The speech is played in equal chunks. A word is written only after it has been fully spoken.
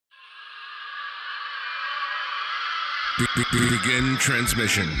Begin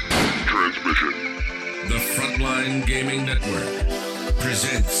transmission. The Frontline Gaming Network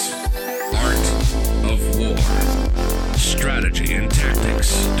presents Art of War. Strategy and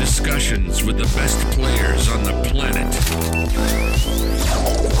tactics. Discussions with the best players on the planet.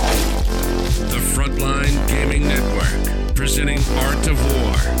 The Frontline Gaming Network presenting Art of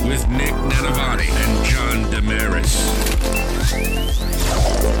War with Nick Nanavati and John Damaris.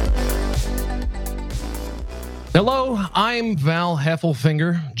 Hello, I'm Val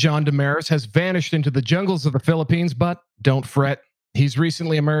Heffelfinger. John Damaris has vanished into the jungles of the Philippines, but don't fret. He's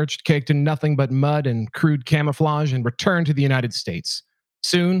recently emerged, caked in nothing but mud and crude camouflage, and returned to the United States.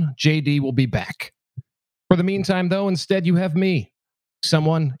 Soon, JD will be back. For the meantime, though, instead you have me,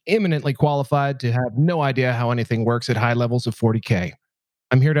 someone eminently qualified to have no idea how anything works at high levels of 40K.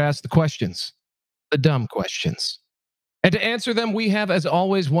 I'm here to ask the questions, the dumb questions. And to answer them, we have, as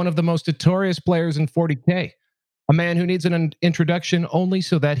always, one of the most notorious players in 40K. A man who needs an introduction only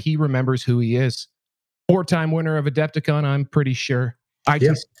so that he remembers who he is. 4-time winner of Adepticon, I'm pretty sure.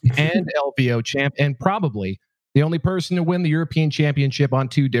 ITC and LVO champ, and probably the only person to win the European Championship on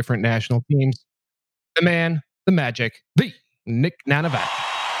 2 different national teams. The man, the magic, the Nick Nanavati.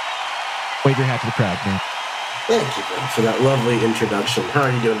 Wave your hat to the crowd, man. Thank you, Ben, for that lovely introduction. How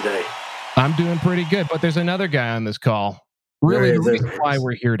are you doing today? I'm doing pretty good, but there's another guy on this call. Really, the reason why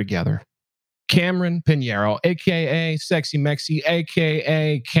we're here together. Cameron Pinheiro, a.k.a. Sexy Mexi,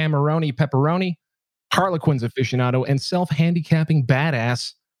 a.k.a. Cameroni Pepperoni, Harlequins aficionado, and self-handicapping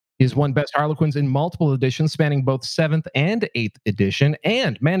badass. He's won Best Harlequins in multiple editions, spanning both 7th and 8th edition,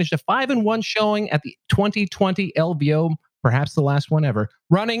 and managed a 5-1 showing at the 2020 LVO, perhaps the last one ever,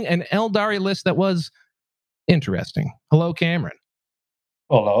 running an Eldari list that was interesting. Hello, Cameron.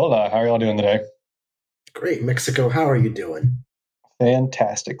 Hola. How are y'all doing today? Great. Mexico, how are you doing?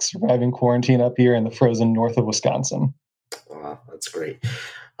 Fantastic. Surviving quarantine up here in the frozen north of Wisconsin. Wow, that's great.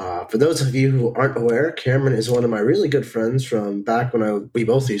 For those of you who aren't aware, Cameron is one of my really good friends from back when we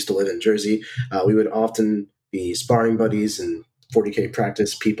both used to live in Jersey. We would often be sparring buddies and 40K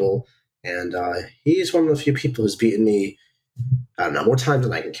practice people. And he's one of the few people who's beaten me, I don't know, more times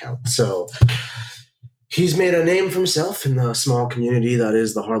than I can count. So he's made a name for himself in the small community that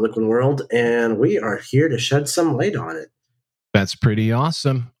is the Harlequin world. And we are here to shed some light on it. That's pretty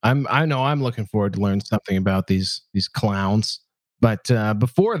awesome. I know I'm looking forward to learn something about these clowns. But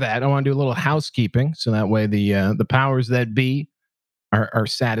before that, I want to do a little housekeeping, so that way the powers that be are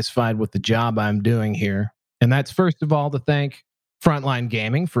satisfied with the job I'm doing here. And that's first of all to thank Frontline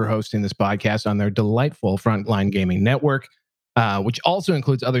Gaming for hosting this podcast on their delightful Frontline Gaming Network, which also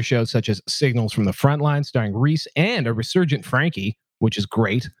includes other shows such as Signals from the Frontline, starring Reese and a resurgent Frankie, which is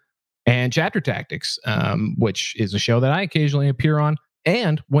great. And Chapter Tactics, which is a show that I occasionally appear on.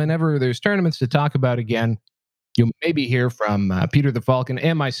 And whenever there's tournaments to talk about again, you'll maybe hear from Peter the Falcon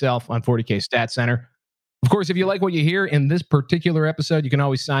and myself on 40K Stat Center. Of course, if you like what you hear in this particular episode, you can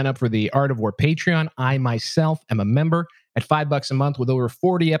always sign up for the Art of War Patreon. I myself am a member at $5 a month with over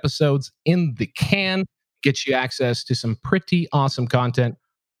 40 episodes in the can. Gets you access to some pretty awesome content.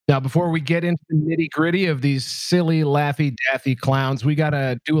 Now, before we get into the nitty-gritty of these silly, laffy-daffy clowns, we got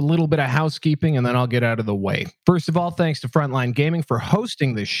to do a little bit of housekeeping, and then I'll get out of the way. First of all, thanks to Frontline Gaming for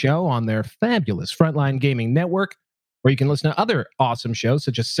hosting this show on their fabulous Frontline Gaming Network, where you can listen to other awesome shows,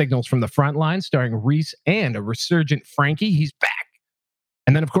 such as Signals from the Frontline, starring Reese and a resurgent Frankie. He's back.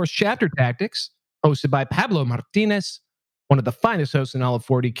 And then, of course, Chapter Tactics, hosted by Pablo Martinez, one of the finest hosts in all of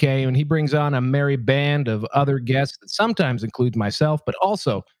 40K, and he brings on a merry band of other guests that sometimes includes myself, but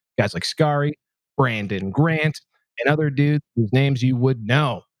also guys like Scary, Brandon Grant, and other dudes whose names you would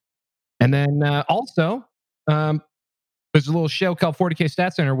know. And then also, there's a little show called 40K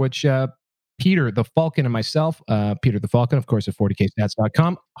Stat Center, which Peter the Falcon and myself, Peter the Falcon, of course, at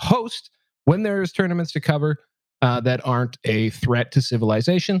 40kstats.com, host when there's tournaments to cover that aren't a threat to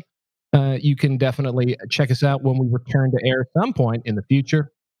civilization. You can definitely check us out when we return to air at some point in the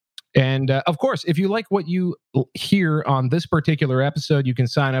future. And of course, if you like what you hear on this particular episode, you can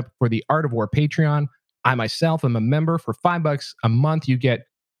sign up for the Art of War Patreon. I myself am a member. For $5 a month. You get,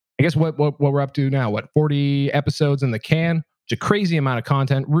 I guess, what we're up to now, 40 episodes in the can. It's a crazy amount of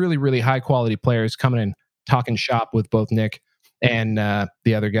content, really, really high quality players coming in, talking shop with both Nick and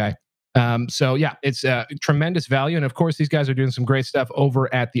the other guy. So yeah, it's tremendous value. And of course, these guys are doing some great stuff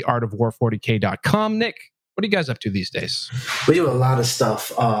over at theartofwar40k.com. Nick, what are you guys up to these days? We do a lot of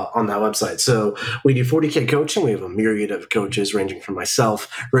stuff on that website. So we do 40K coaching. We have a myriad of coaches ranging from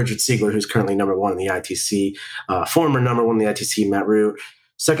myself, Richard Siegler, who's currently number 1 in the ITC, former number 1 in the ITC, Matt Root,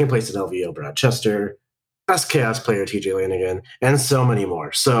 second place at LVO, Brad Chester, best chaos player, TJ Lanigan, and so many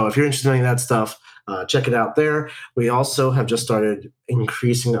more. So if you're interested in any of that stuff, Check it out there. We also have just started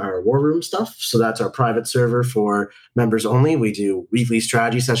increasing our War Room stuff. So that's our private server for members only. We do weekly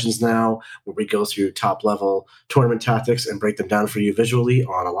strategy sessions now where we go through top level tournament tactics and break them down for you visually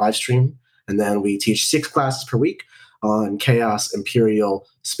on a live stream. And then we teach 6 classes per week on Chaos, Imperial,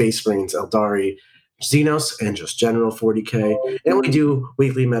 Space Marines, Eldari, Xenos, and just general 40K. And we do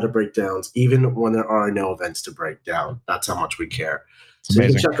weekly meta breakdowns, even when there are no events to break down. That's how much we care. So you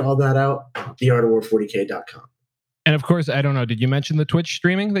can check all that out at theartofwar40k.com. And of course, I don't know, did you mention the Twitch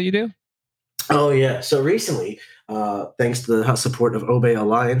streaming that you do? Oh, yeah. So recently, thanks to the support of Obey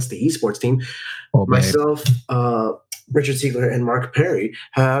Alliance, the esports team, myself, Richard Siegler, and Mark Perry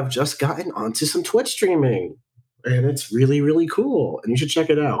have just gotten onto some Twitch streaming. And it's really, really cool. And you should check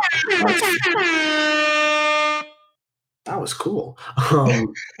it out. That was cool.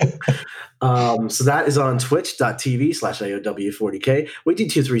 So that is on twitch.tv/AOW40K. We do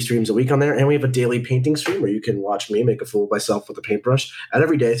 2-3 streams a week on there, and we have a daily painting stream where you can watch me make a fool of myself with a paintbrush at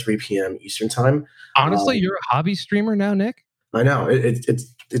every day, 3 p.m. Eastern time. Honestly, you're a hobby streamer now, Nick? I know.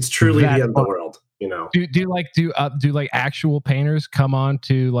 It's truly the end of the world, you know. Do like actual painters come on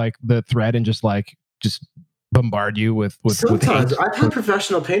to like the thread and just bombard you with sometimes I've had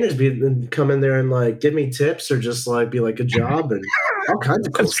professional painters come in there and like give me tips or just like be like, good job, and all kinds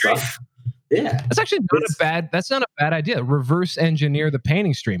of cool stuff. Yeah, that's actually that's not a bad idea. Reverse engineer the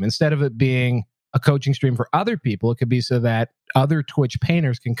painting stream. Instead of it being a coaching stream for other people, it could be so that other Twitch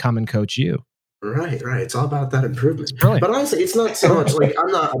painters can come and coach you. Right. It's all about that improvement. But honestly, it's not so much like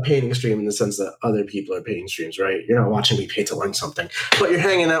I'm not a painting stream in the sense that other people are painting streams, right? You're not watching me paint to learn something, but you're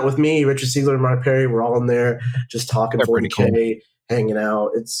hanging out with me, Richard Siegler, and Mark Perry. We're all in there just talking 40K, cool. Hanging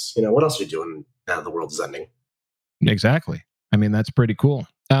out. It's, what else are you doing now that the world is ending? Exactly. I mean, that's pretty cool.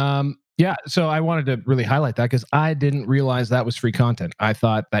 Yeah. So I wanted to really highlight that because I didn't realize that was free content. I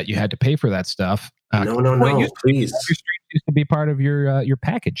thought that you had to pay for that stuff. No, please. Your stream used to be part of your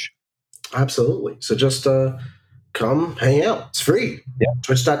package. Absolutely. So just come hang out. It's free. Yeah.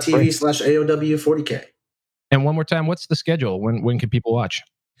 Twitch.tv/AOW40K. And one more time, what's the schedule? When can people watch?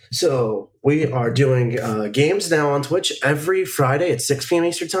 So we are doing games now on Twitch every Friday at 6 p.m.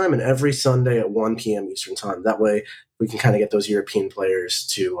 Eastern time and every Sunday at 1 p.m. Eastern time. That way we can kind of get those European players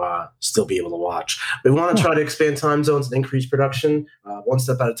to still be able to watch. We want to try to expand time zones and increase production one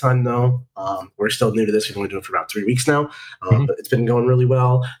step at a time, though. We're still new to this. We've only been doing it for about 3 weeks now. But it's been going really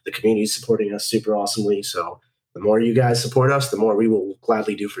well. The community is supporting us super awesomely. So the more you guys support us, the more we will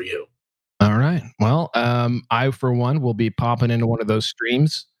gladly do for you. All right. Well, I, for one, will be popping into one of those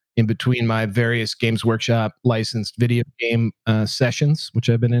streams in between my various Games Workshop licensed video game sessions, which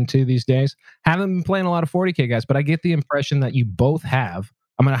I've been into these days. Haven't been playing a lot of 40K, guys, but I get the impression that you both have.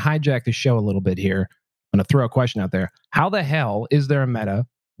 I'm going to hijack the show a little bit here. I'm going to throw a question out there. How the hell is there a meta?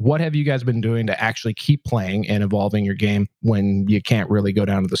 What have you guys been doing to actually keep playing and evolving your game when you can't really go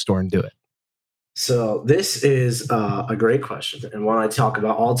down to the store and do it? So this is a great question and one I talk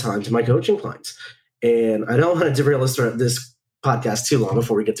about all the time to my coaching clients. And I don't want to derail this podcast too long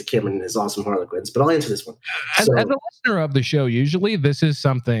before we get to Cameron and his awesome Harlequins, but I'll answer this one. As a listener of the show, usually this is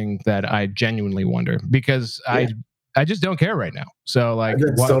something that I genuinely wonder because I just don't care right now. So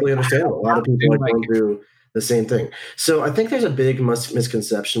that's totally understandable. A lot of people are going through the same thing. So I think there's a big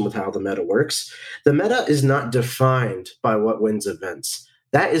misconception with how the meta works. The meta is not defined by what wins events.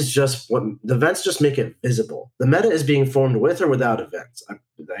 That is just what the events just make it visible. The meta is being formed with or without events.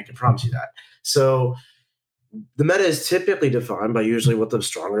 I can promise you that. So the meta is typically defined by usually what the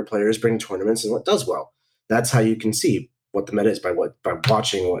stronger players bring to tournaments and what does well. That's how you can see what the meta is by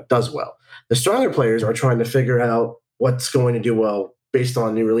watching what does well. The stronger players are trying to figure out what's going to do well based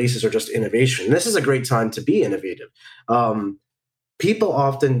on new releases or just innovation. And this is a great time to be innovative. People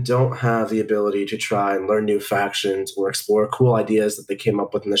often don't have the ability to try and learn new factions or explore cool ideas that they came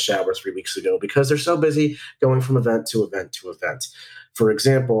up with in the shower 3 weeks ago because they're so busy going from event to event to event. For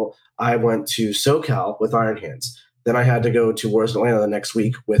example, I went to SoCal with Iron Hands. Then I had to go to Warzone Atlanta the next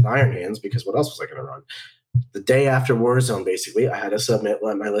week with Iron Hands because what else was I going to run? The day after Warzone, basically, I had to submit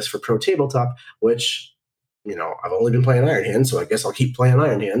my list for Pro Tabletop, which, I've only been playing Iron Hands, so I guess I'll keep playing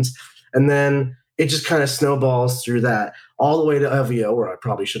Iron Hands. And then it just kind of snowballs through that all the way to LVO, where I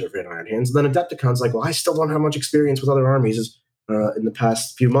probably should have ran Iron Hands. And then Adepticon's like, well, I still don't have much experience with other armies in the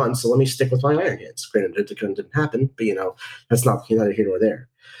past few months, so let me stick with my Iron Hands. Granted, Adepticon didn't happen, but that's neither here nor there.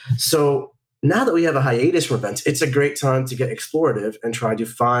 So now that we have a hiatus from events, it's a great time to get explorative and try to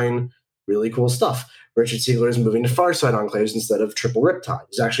find really cool stuff. Richard Siegler is moving to Farside Enclaves instead of triple Riptide.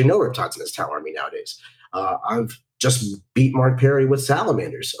 There's actually no Riptides in his town army nowadays. I've just beat Mark Perry with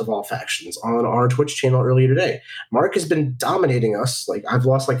Salamanders of all factions on our Twitch channel earlier today. Mark has been dominating us. Like, I've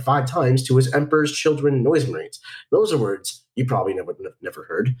lost like 5 times to his Emperor's Children Noise Marines. Those are words you probably never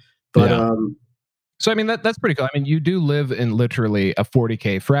heard. But Yeah. So, I mean, that's pretty cool. I mean, you do live in literally a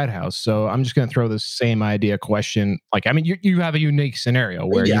 40K frat house. So I'm just going to throw this same idea question. Like, I mean, you have a unique scenario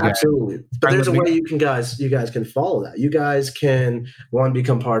where you guys absolutely. But there's a way you guys can follow that. You guys can, one,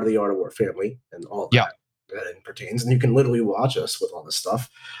 become part of the Art of War family and all that. That pertains, and you can literally watch us with all this stuff.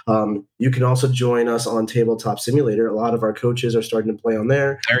 You can also join us on Tabletop Simulator. A lot of our coaches are starting to play on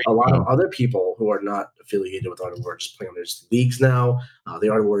there. A lot of other people who are not affiliated with Art of War just play on there's leagues now. The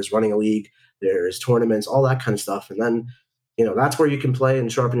Art of War is running a league. There's tournaments, all that kind of stuff. And then, that's where you can play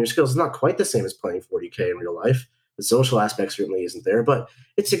and sharpen your skills. It's not quite the same as playing 40K in real life. The social aspect certainly isn't there, but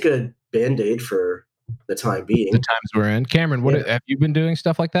it's a good Band-Aid for the time being. The times we're in. Cameron, have you been doing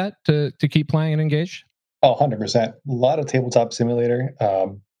stuff like that to keep playing and engaged? Oh, 100%. A lot of Tabletop Simulator,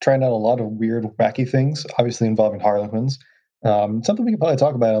 trying out a lot of weird, wacky things, obviously involving Harlequins. Something we can probably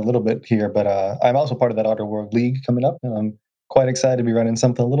talk about a little bit here, but I'm also part of that Outer World League coming up, and I'm quite excited to be running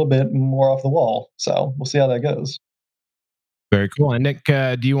something a little bit more off the wall. So we'll see how that goes. Very cool. And Nick,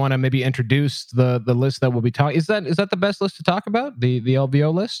 do you want to maybe introduce the list that we'll be talking? Is that the best list to talk about? The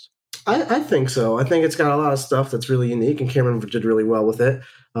LVO list? I think so. I think it's got a lot of stuff that's really unique, and Cameron did really well with it.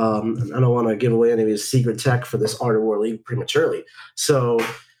 I don't want to give away any of his secret tech for this Art of War League prematurely. So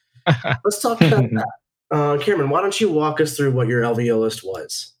let's talk about that. Cameron, why don't you walk us through what your LVO list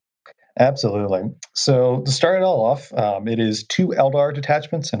was? Absolutely. So to start it all off, it is 2 Eldar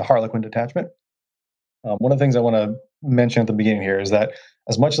detachments and a Harlequin detachment. One of the things I want to mention at the beginning here is that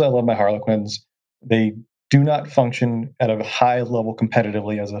as much as I love my Harlequins, they do not function at a high level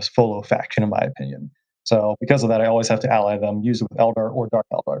competitively as a solo faction, in my opinion. So because of that, I always have to ally them, use it with Eldar or Dark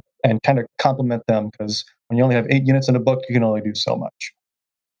Eldar, and kind of complement them, because when you only have 8 units in a book, you can only do so much.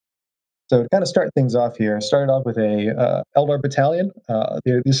 So to kind of start things off here, I started off with a Eldar battalion.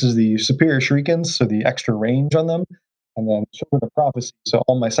 This is the Superior Shurikens, so the extra range on them. And then Children of Prophecy, so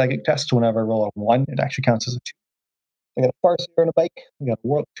all my psychic tests, whenever I roll a 1, it actually counts as a 2. I got a Farseer on a bike. I got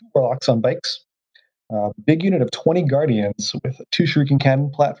 2 Warlocks on bikes. Big unit of 20 Guardians with 2 Shuriken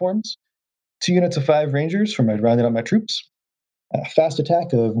Cannon platforms. 2 units of 5 Rangers for rounding out my troops. A fast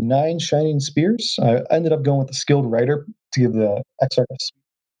attack of 9 Shining Spears. I ended up going with the Skilled Rider to give the Exarch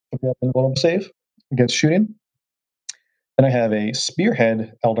a invulnerable save against shooting. Then I have a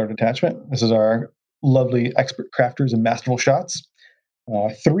Spearhead Eldar detachment. This is our lovely expert crafters and masterful shots.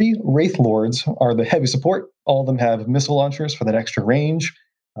 3 Wraith Lords are the heavy support. All of them have missile launchers for that extra range.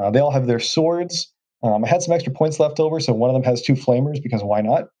 They all have their swords. I had some extra points left over, so one of them has 2 Flamers, because why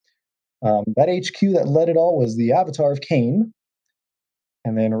not? That HQ that led it all was the Avatar of Cain.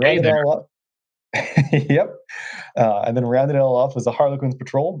 And then rounded it all up. Yep. And then rounded it all off was the Harlequins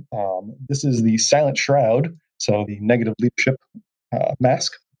Patrol. This is the Silent Shroud, so the negative leadership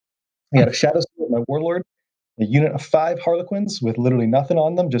mask. We had a Shadow Sword, my Warlord, a unit of 5 Harlequins with literally nothing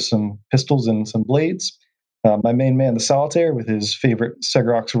on them, just some pistols and some blades. My main man, the Solitaire, with his favorite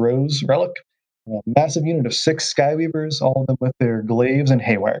Segarox Rose relic. A massive unit of 6 Skyweavers, all of them with their glaives and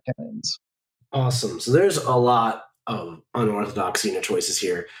haywire cannons. Awesome. So there's a lot of unorthodox unit choices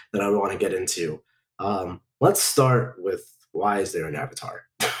here that I want to get into. Let's start with, why is there an Avatar?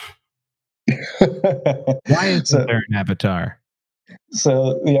 Why is there an Avatar?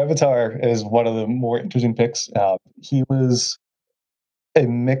 So the Avatar is one of the more interesting picks. He was a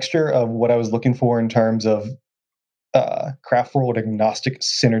mixture of what I was looking for in terms of craft world agnostic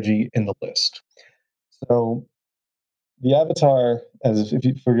synergy in the list. So the Avatar,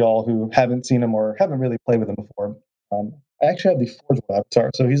 for y'all who haven't seen him or haven't really played with him before, I actually have the Forge World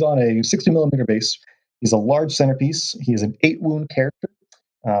Avatar. So he's on a 60mm base. He's a large centerpiece. He is an 8 wound character.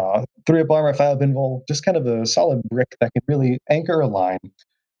 3 up armor, 5 up invul, just kind of a solid brick that can really anchor a line.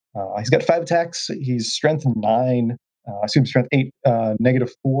 He's got 5 attacks. He's strength 9, strength 8,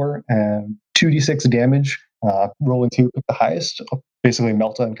 -4, and 2d6 damage. Rolling 2, pick the highest. Basically,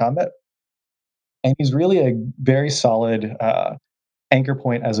 Melta in combat. And he's really a very solid anchor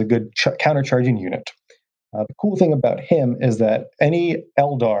point as a good countercharging unit. The cool thing about him is that any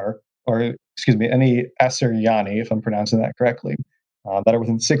Eldar, any Asuryani, if I'm pronouncing that correctly, that are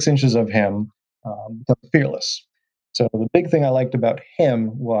within 6 inches of him become fearless. So the big thing I liked about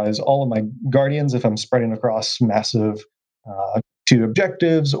him was all of my Guardians, if I'm spreading across massive 2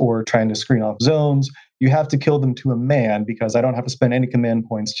 objectives or trying to screen off zones, you have to kill them to a man, because I don't have to spend any command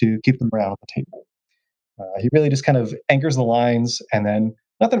points to keep them around the table. He really just kind of anchors the lines, and then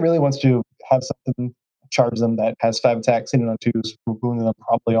nothing really wants to have something charge them that has 5 attacks, hitting on 2s, wounding them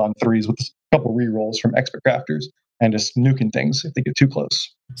probably on 3s with a couple rerolls from expert crafters, and just nuking things if they get too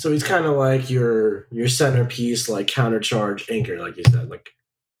close. So he's kind of like your centerpiece, like countercharge anchor, like you said,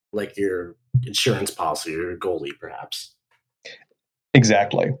 like your insurance policy or your goalie, perhaps.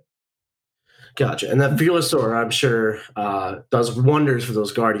 Exactly. Gotcha. And that Fearless Sword, I'm sure, does wonders for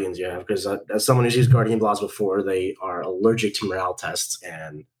those Guardians you have, because as someone who's used Guardian Blobs before, they are allergic to morale tests,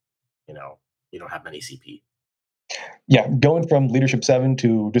 and you don't have many CP. Yeah, going from Leadership 7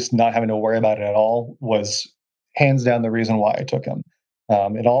 to just not having to worry about it at all was hands down the reason why I took him.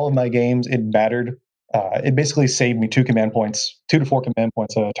 In all of my games, it mattered. It basically saved me 2 to 4 command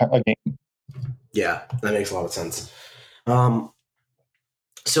points a game. Yeah, that makes a lot of sense.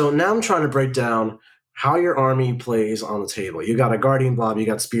 So now I'm trying to break down how your army plays on the table. You got a Guardian Blob, you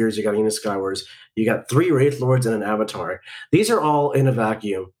got Spears, you got Unit Skywars, you got 3 Wraith Lords and an Avatar. These are all in a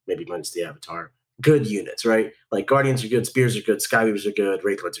vacuum, maybe minus the Avatar, good units, right? Like Guardians are good, Spears are good, Skyweavers are good,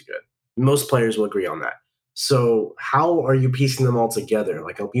 Wraith Lords are good. Most players will agree on that. So how are you piecing them all together?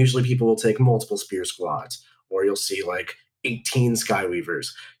 Like usually people will take multiple Spear squads, or you'll see like 18 Skyweavers.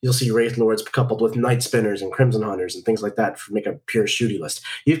 You'll see Wraith Lords coupled with Night Spinners and Crimson Hunters and things like that to make a pure shooty list.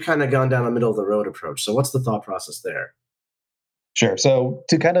 You've kind of gone down a middle of the road approach. So what's the thought process there? Sure. So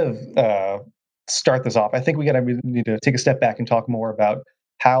to kind of start this off, I think we need to take a step back and talk more about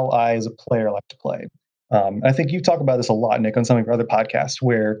how I, as a player, like to play. I think you talk about this a lot, Nick, on some of your other podcasts,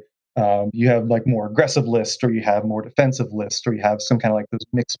 where you have like more aggressive lists, or you have more defensive lists, or you have some kind of like those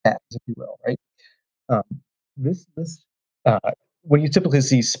mixed paths, if you will, right? This when you typically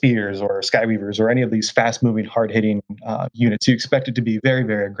see Spears or Skyweavers or any of these fast-moving, hard-hitting units, you expect it to be very,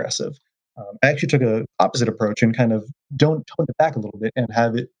 very aggressive. I actually took an opposite approach and kind of toned it back a little bit and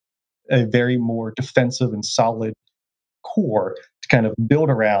have it a very more defensive and solid core to kind of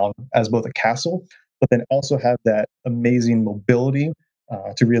build around as both a castle, but then also have that amazing mobility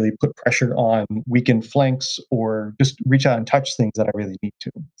to really put pressure on weakened flanks or just reach out and touch things that I really need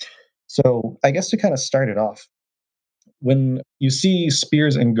to. So I guess to kind of start it off, when you see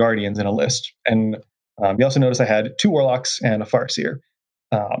Spears and Guardians in a list, and you also notice I had 2 Warlocks and a Farseer.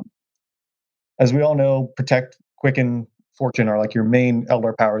 As we all know, Protect, Quicken, Fortune are like your main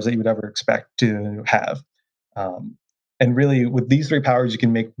Eldar powers that you would ever expect to have. And really, with these 3 powers, you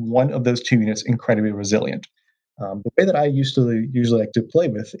can make one of those 2 units incredibly resilient. The way that I usually like to play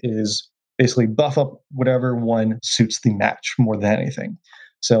with is basically buff up whatever one suits the match more than anything.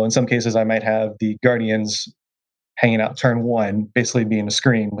 So in some cases, I might have the Guardians hanging out turn 1, basically being a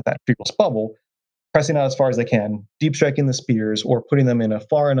screen with that Fearless Bubble, pressing out as far as they can, deep striking the Spears, or putting them in a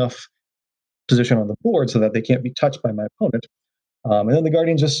far enough position on the board so that they can't be touched by my opponent. And then the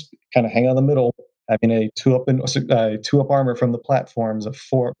Guardians just kind of hang out in the middle, having a 2-up armor from the platforms, a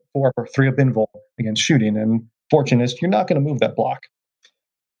 4-up or 3-up invul against shooting. And Fortunist, you're not going to move that block.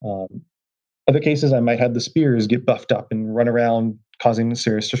 Other cases, I might have the Spears get buffed up and run around, causing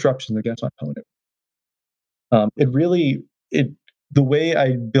serious disruptions against my opponent. The way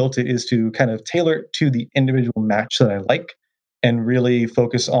I built it is to kind of tailor it to the individual match that I like and really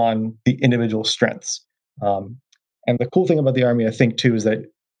focus on the individual strengths. And the cool thing about the army, I think, too, is that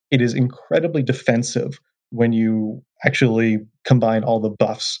it is incredibly defensive when you actually combine all the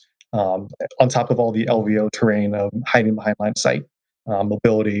buffs on top of all the LVO terrain of hiding behind line of sight,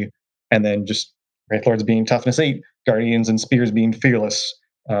 mobility, and then just Wraith Lords being toughness 8, Guardians and Spears being fearless.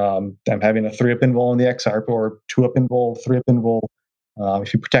 I'm having a 3-up invul in the X-Harp, or 2-up invul, 3-up invul.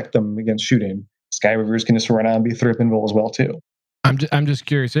 If you protect them against shooting, Skyweavers can just run out and be 3-up invul as well too. I'm just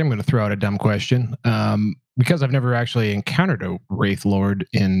curious. I'm going to throw out a dumb question because I've never actually encountered a Wraith Lord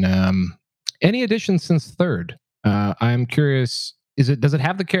in any edition since 3rd. I'm curious. Does it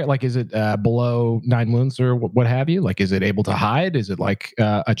have the care? Like, is it below 9 wounds or what have you? Like, is it able to hide? Is it like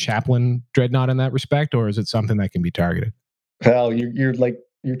a Chaplain Dreadnought in that respect, or is it something that can be targeted? Well, you're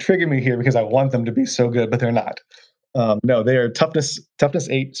triggering me here because I want them to be so good, but they're not. No, they are toughness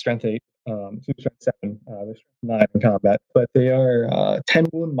 8, strength 8, strength 7, they're strength 9 in combat, but they are 10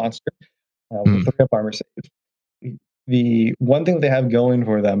 wound monster with 3-up armor save. The one thing they have going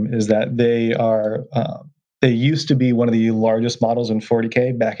for them is that they are they used to be one of the largest models in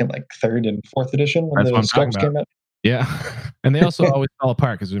 40K back in like 3rd and 4th edition when the Skulks came out. Yeah, and they also always fell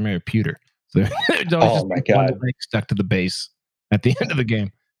apart because they're made of pewter. So oh my god, stuck to the base at the end of the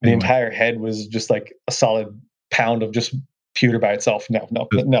game. The entire head was just like a solid pound of just pewter by itself.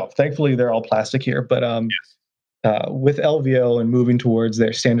 No. Thankfully, they're all plastic here. But with LVO and moving towards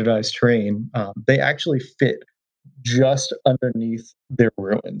their standardized terrain, they actually fit just underneath their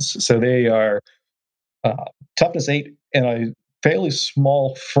ruins. So they are toughness 8 and a fairly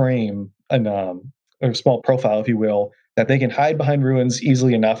small frame and or small profile, if you will, that they can hide behind ruins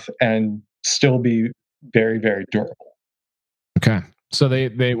easily enough and still be very, very durable. Okay. So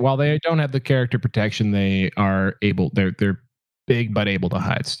they while they don't have the character protection, they are able. They're big but able to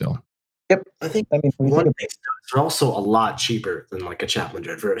hide still. Yep. I think I mean, one thing is they're also a lot cheaper than like a Chaplain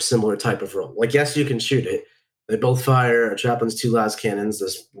Dread for a similar type of role. Like, yes, you can shoot it. They both fire. A Chaplain's 2 las cannons.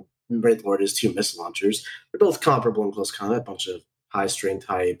 This Wraith Lord is 2 missile launchers. They're both comparable in close combat. A bunch of high strength,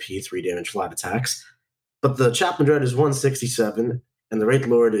 high AP, 3 damage flat attacks. But the Chaplain Dread is 167, and the Wraith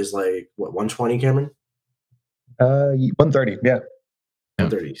Lord is like what 120, Cameron? 130. Yeah.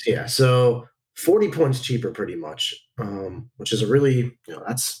 130. Yeah. So 40 points cheaper, pretty much, which is a really,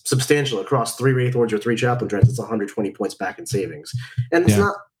 that's substantial across 3 Wraith Lords or 3 Chaplain Dreads. It's 120 points back in savings. And it's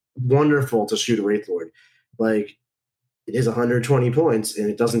not wonderful to shoot a Wraith Lord. Like, it is 120 points, and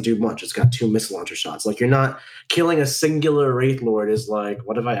it doesn't do much. It's got 2 missile launcher shots. Like, you're not killing a singular Wraith Lord is like,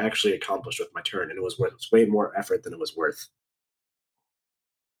 what have I actually accomplished with my turn? And it was way more effort than it was worth.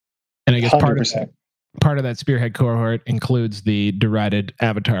 And I guess part of that Spearhead cohort includes the derided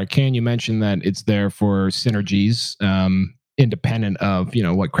Avatar. Can you mention that it's there for synergies, independent of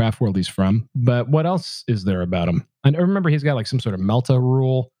what craft world he's from? But what else is there about him? I remember he's got like some sort of Melta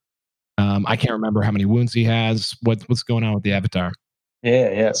rule. I can't remember how many wounds he has. What's going on with the Avatar?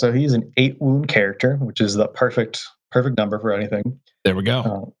 Yeah. So he's an 8 wound character, which is the perfect number for anything. There we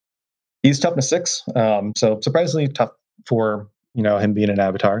go. He's toughness 6, so surprisingly tough for him being an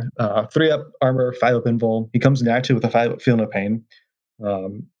Avatar. 3 up armor, 5 up invul. He comes naturally with a 5 up feel no pain.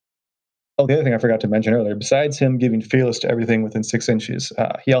 The other thing I forgot to mention earlier, besides him giving fearless to everything within 6 inches,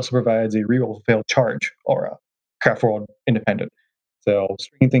 he also provides a reroll failed charge aura, craft world independent. So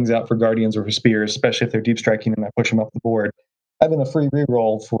stringing things out for Guardians or for Spears, especially if they're deep striking and I push them up the board, having a free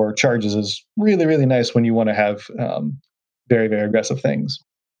reroll for charges is really, really nice when you want to have very, very aggressive things.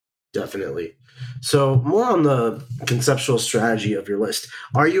 Definitely. So more on the conceptual strategy of your list.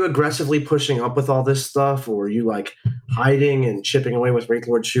 Are you aggressively pushing up with all this stuff, or are you like hiding and chipping away with Wraith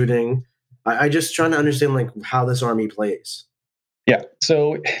Lord shooting? I just trying to understand like how this army plays. Yeah.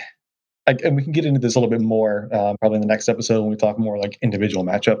 So and we can get into this a little bit more probably in the next episode when we talk more like individual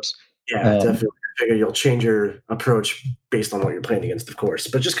matchups. Yeah, definitely. I figure you'll change your approach based on what you're playing against, of course,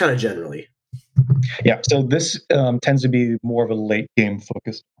 but just kind of generally. Yeah, so this tends to be more of a late game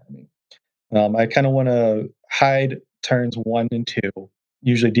focused army. I kind of want to hide turns 1 and 2,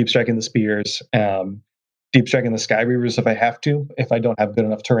 usually deep striking the Spears, deep striking the Skyreavers if I have to, if I don't have good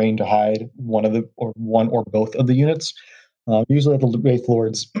enough terrain to hide one or both of the units. Usually let the Wraith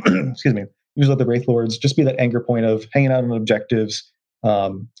Lords, usually let the Wraith Lords just be that anchor point of hanging out on objectives.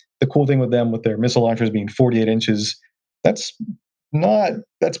 The cool thing with them, with their missile launchers being 48 inches, that's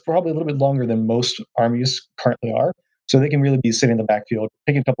probably a little bit longer than most armies currently are. So they can really be sitting in the backfield,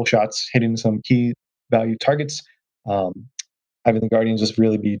 taking a couple shots, hitting some key value targets, having the Guardians just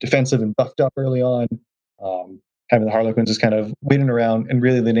really be defensive and buffed up early on, having the Harlequins just kind of waiting around, and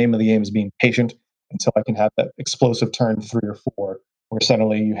really the name of the game is being patient until I can have that explosive turn 3 or 4, where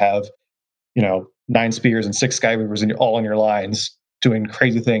suddenly you have, 9 Spears and 6 Skyweavers and you're all in your lines doing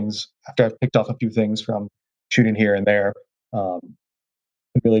crazy things after I've picked off a few things from shooting here and there, and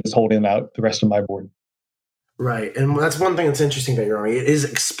really just holding them out the rest of my board. Right, and that's one thing that's interesting about your army. It is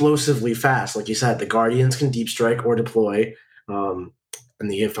explosively fast. Like you said, the Guardians can deep strike or deploy, and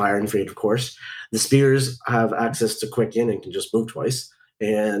the fire and fade, of course. The Spears have access to quicken and can just move twice.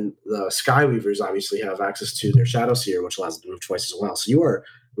 And the Skyweavers obviously have access to their Shadow Seer, which allows them to move twice as well. So you are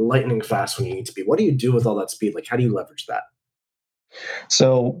lightning fast when you need to be. What do you do with all that speed? Like, how do you leverage that?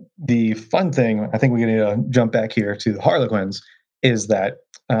 So the fun thing, I think we need to jump back here to the Harlequins, is that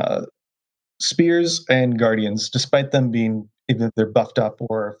Spears and Guardians, despite them being, even if they're buffed up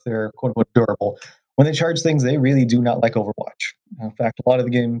or if they're quote unquote durable, when they charge things, they really do not like Overwatch. In fact, a lot of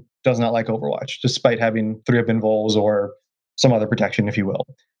the game does not like Overwatch, despite having 3 up invuls or some other protection, if you will.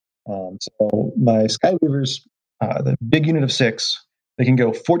 So my Skyweavers, the big unit of 6, they can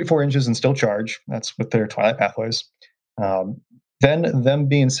go 44 inches and still charge. That's with their Twilight Pathways. Then them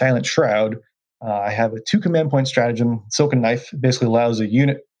being Silent Shroud, I have a 2 command point stratagem. Silken Knife basically allows a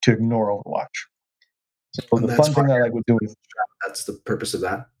unit to ignore Overwatch. So and the fun thing that I would do is... That's the purpose of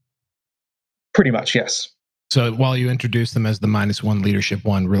that? Pretty much, yes. So while you introduce them as the -1 leadership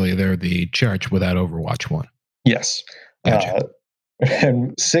 1, really they're the charge without Overwatch 1. Yes. Gotcha.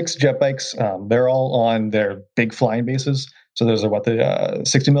 And 6 jet bikes, they're all on their big flying bases. So those are the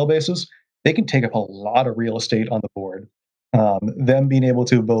 60 mil bases. They can take up a lot of real estate on the board. Them being able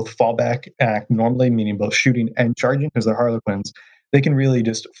to both fall back, act normally, meaning both shooting and charging, because they're Harlequins, they can really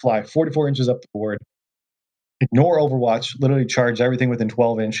just fly 44 inches up the board, ignore Overwatch, literally charge everything within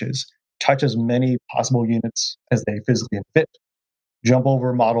 12 inches, touch as many possible units as they physically fit, jump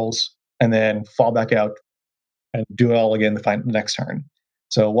over models, and then fall back out and do it all again the next turn.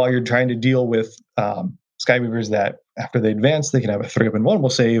 So while you're trying to deal with Skyweavers that after they advance, they can have a 3-up and 1 will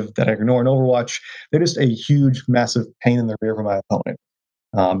save that ignore an Overwatch, they're just a huge, massive pain in the rear for my opponent.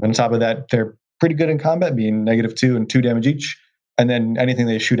 And on top of that, they're pretty good in combat, being -2 and 2 damage each. And then anything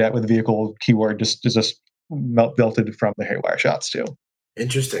they shoot at with the vehicle keyword is just melted from the haywire shots too.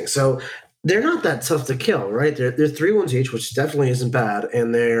 Interesting. So they're not that tough to kill, right? They're 3 wounds each, which definitely isn't bad,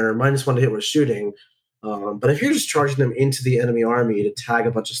 and they're -1 to hit with shooting. But if you're just charging them into the enemy army to tag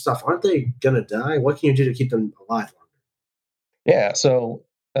a bunch of stuff, aren't they gonna die? What can you do to keep them alive longer? Yeah, so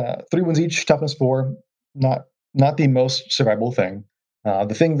 3 wounds each, toughness 4, not the most survivable thing.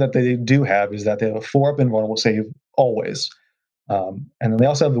 The thing that they do have is that they have a 4-up invulnerable save always. And then they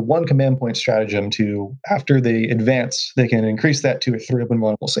also have the 1 command point stratagem to, after they advance, they can increase that to a 3-up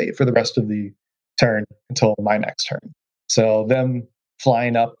invulnerable save for the rest of the turn until my next turn. So them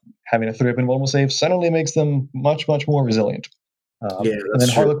flying up, having a 3-up invulnerable save suddenly makes them much, much more resilient. Yeah, and that's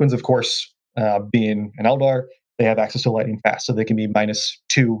then true. Harlequins, of course, being an Eldar, they have access to lightning fast, so they can be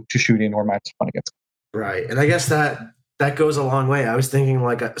 -2 to shooting or -1 against. Right, and I guess that goes a long way. I was thinking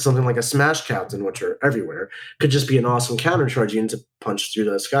like something like a Smash Captain, which are everywhere, could just be an awesome counter charging to punch through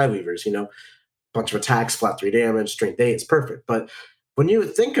the Skyweavers. Bunch of attacks, flat 3 damage, strength 8, it's perfect. But when you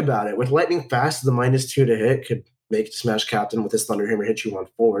think about it, with lightning fast, the -2 to hit could make Smash Captain with his Thunderhammer hit you on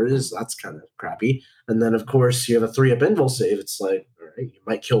 4s. That's kind of crappy. And then, of course, you have a 3-up invul save. It's like, all right, you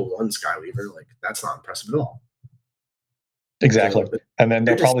might kill 1 Skyweaver. Like, that's not impressive at all. Exactly. So, and then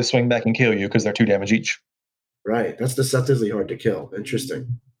they'll probably swing back and kill you because they're 2 damage each. Right. That's deceptively hard to kill.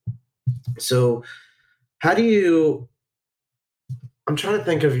 Interesting. So, how do you... I'm trying to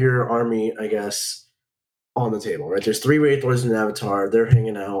think of your army, I guess, on the table, right? There's 3 Wraith Lords in an Avatar. They're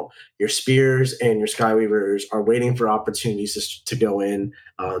hanging out. Your Spears and your Skyweavers are waiting for opportunities to go in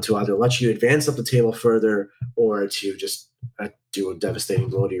to either let you advance up the table further or to just do a devastating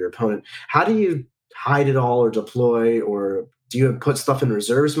blow to your opponent. How do you hide it all or deploy, or do you put stuff in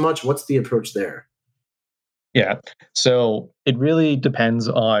reserves much? What's the approach there? Yeah. So it really depends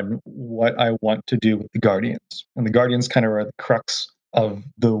on what I want to do with the Guardians. And the Guardians kind of are the crux of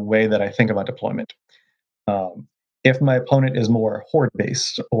the way that I think about deployment. If my opponent is more horde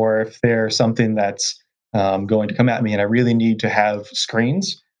based, or if they're something that's going to come at me and I really need to have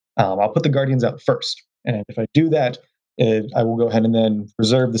screens, I'll put the Guardians out first. And if I do that, I will go ahead and then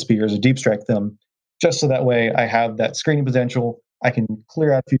reserve the Spears or deep strike them, just so that way I have that screening potential. I can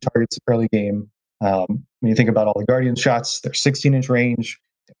clear out a few targets early game. When you think about all the Guardian shots, they're 16-inch range,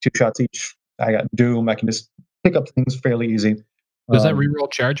 2 shots each. I got Doom. I can just pick up things fairly easy. Does that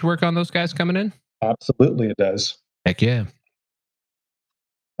reroll charge work on those guys coming in? Absolutely, it does. Heck yeah.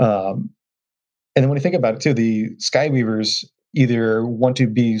 And then when you think about it too, the Skyweavers either want to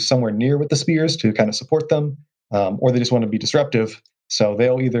be somewhere near with the Spears to kind of support them, or they just want to be disruptive. So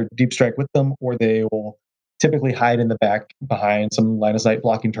they'll either deep strike with them, or they will typically hide in the back behind some line of sight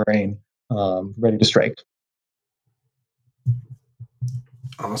blocking terrain, ready to strike.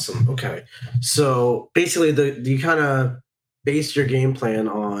 Awesome. Okay. So basically, you kind of base your game plan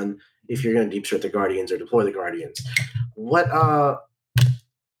on if you're going to deep strike the Guardians or deploy the Guardians. What kind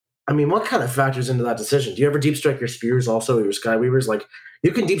of factors into that decision? Do you ever deep strike your Spears also, or your Skyweavers? Like,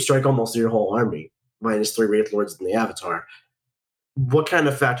 you can deep strike almost your whole army, -3 Wraith Lords in the Avatar. What kind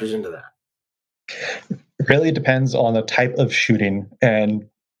of factors into that? It really depends on the type of shooting and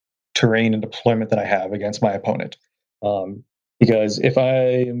terrain and deployment that I have against my opponent. Because if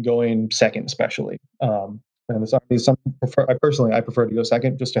I am going second, especially, and this army is something I prefer to go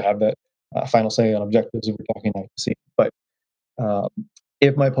second just to have that final say on objectives if we're talking IC. But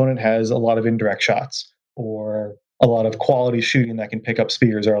if my opponent has a lot of indirect shots or a lot of quality shooting that can pick up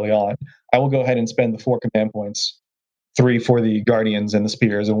Spears early on, I will go ahead and spend the 4 command points, 3 for the Guardians and the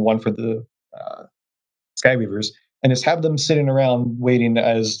Spears and 1 for the Skyweavers, and just have them sitting around waiting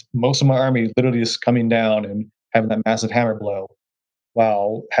as most of my army literally is coming down and having that massive hammer blow,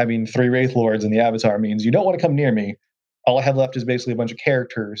 while having 3 Wraith Lords in the Avatar means you don't want to come near me. All I have left is basically a bunch of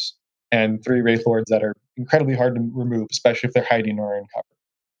characters and 3 Wraith Lords that are incredibly hard to remove, especially if they're hiding or in cover.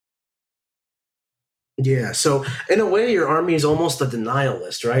 Yeah, so in a way, your army is almost a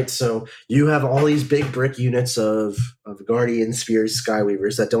denialist, right? So you have all these big brick units of Guardian, Spears,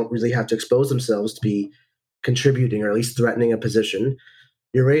 Skyweavers that don't really have to expose themselves to be contributing or at least threatening a position.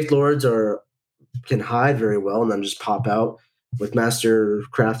 Your Wraith Lords can hide very well and then just pop out with Master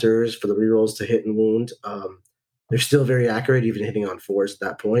Crafters for the rerolls to hit and wound. They're still very accurate, even hitting on 4s at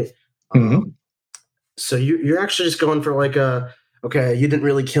that point. So you're actually just going for like okay, you didn't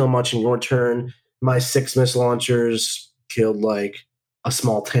really kill much in your turn. My 6 missile launchers killed like a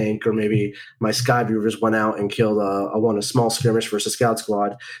small tank, or maybe my Skyweavers went out and killed I won a small skirmish versus Scout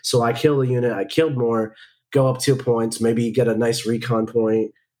Squad. So I killed a unit, I killed more, go up 2 points, maybe get a nice recon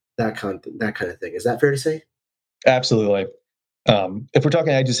point, that kind of thing. Is that fair to say? Absolutely. If we're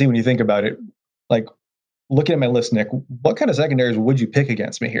talking IGC, when you think about it, like looking at my list, Nick, what kind of secondaries would you pick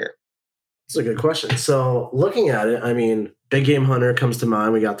against me here? That's a good question. So looking at it, I mean, Big Game Hunter comes to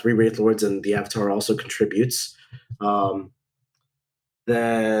mind. We got 3 Wraith Lords, and the Avatar also contributes.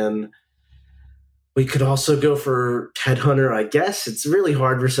 Then we could also go for Headhunter, I guess. It's really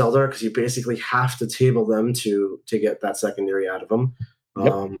hard for Eldar because you basically have to table them to get that secondary out of them.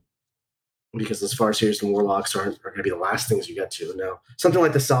 Yep. Because as Farseers and Warlocks are going to be the last things you get to. Now, something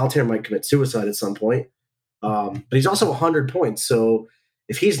like the Solitaire might commit suicide at some point. But he's also 100 points, so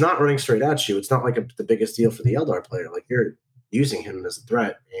if he's not running straight at you, it's not like the biggest deal for the Eldar player. Like, you're using him as a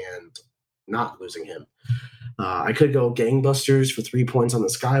threat and not losing him. I could go Gangbusters for 3 points on the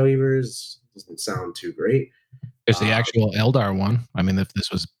Skyweavers. Doesn't sound too great. There's the actual Eldar one. I mean, if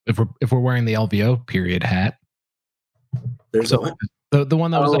we're wearing the LVO period hat, there's the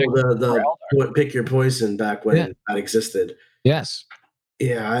one that was the pick your poison back when that existed. Yes.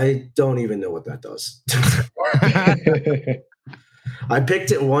 Yeah, I don't even know what that does. I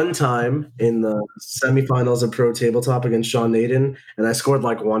picked it one time in the semifinals of Pro Tabletop against Sean Naden, and I scored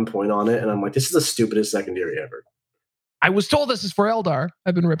like 1 point on it, and I'm like, this is the stupidest secondary ever. I was told this is for Eldar.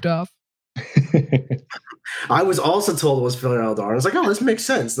 I've been ripped off. I was also told it was for Eldar. I was like, oh, this makes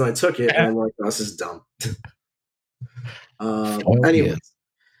sense. And I took it, and I'm like, oh, this is dumb. Anyways.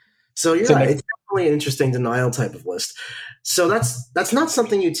 So it's definitely an interesting denial type of list. So that's not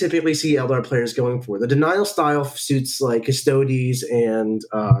something you typically see Eldar players going for. The denial style suits like Custodes and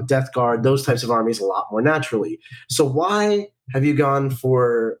Death Guard, those types of armies a lot more naturally. So why have you gone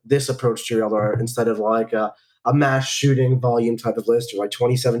for this approach to your Eldar instead of like a mass shooting volume type of list, or like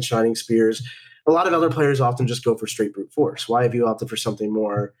 27 Shining Spears? A lot of Eldar players often just go for straight brute force. Why have you opted for something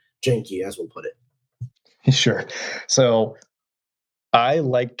more janky, as we'll put it? Sure. So I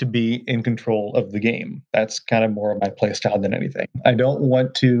like to be in control of the game. That's kind of more of my play style than anything. I don't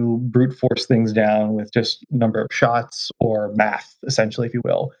want to brute force things down with just number of shots or math, essentially, if you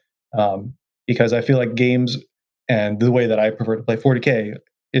will, because I feel like games and the way that I prefer to play 40K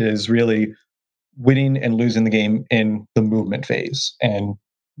is really winning and losing the game in the movement phase, and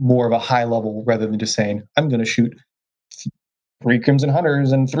more of a high level rather than just saying, I'm going to shoot 3 Crimson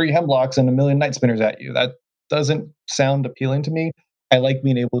Hunters and 3 Hemlocks and 1 million Night Spinners at you. That doesn't sound appealing to me. I like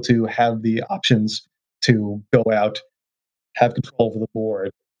being able to have the options to go out, have control over the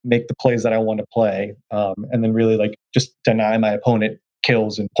board, make the plays that I want to play, and then really like just deny my opponent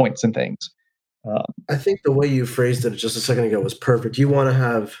kills and points and things. I think the way you phrased it just a second ago was perfect. You want to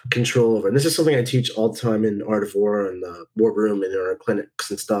have control over it. And this is something I teach all the time in Art of War and the War Room and in our clinics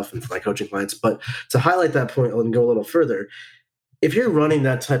and stuff and for my coaching clients. But to highlight that point and go a little further, if you're running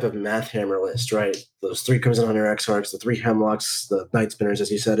that type of math hammer list, right, those 3 Crimson Hunter Exarchs, the 3 Hemlocks, the Night Spinners, as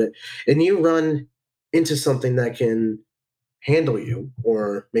you said it, and you run into something that can handle you,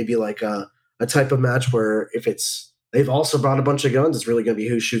 or maybe like a type of match where if they've also brought a bunch of guns, it's really going to be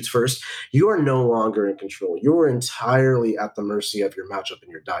who shoots first, you are no longer in control. You are entirely at the mercy of your matchup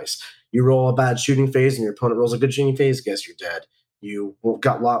and your dice. You roll a bad shooting phase and your opponent rolls a good shooting phase, guess you're dead. You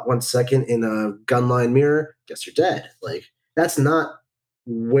got locked 1 second in a gunline mirror, guess you're dead. Like, that's not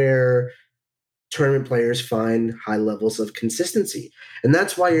where tournament players find high levels of consistency. And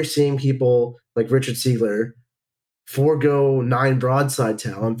that's why you're seeing people like Richard Siegler forego 9 broadside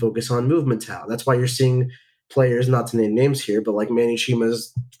Tau and focus on movement Tau. That's why you're seeing players, not to name names here, but like Manny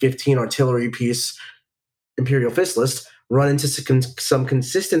Shima's 15 artillery piece Imperial Fist list run into some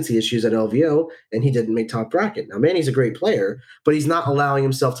consistency issues at LVO, and he didn't make top bracket. Now, Manny's a great player, but he's not allowing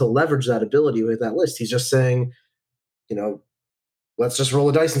himself to leverage that ability with that list. He's just saying, let's just roll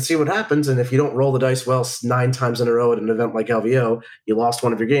the dice and see what happens. And if you don't roll the dice well 9 times in a row at an event like LVO, you lost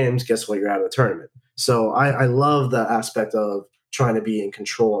one of your games, guess what? You're out of the tournament. So I love the aspect of trying to be in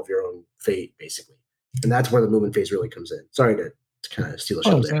control of your own fate, basically. And that's where the movement phase really comes in. Sorry to kind of steal a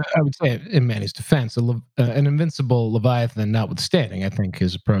show there. I would say in Manny's defense, an invincible Leviathan notwithstanding, I think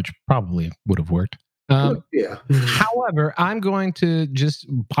his approach probably would have worked. Yeah. However, I'm going to just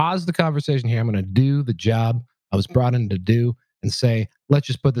pause the conversation here. I'm going to do the job I was brought in to do and say, let's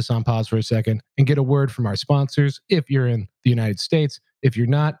just put this on pause for a second and get a word from our sponsors. If you're in the United States, if you're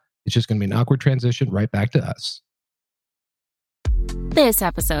not, it's just going to be an awkward transition right back to us. This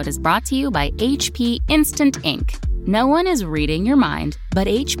episode is brought to you by HP Instant Ink. No one is reading your mind, but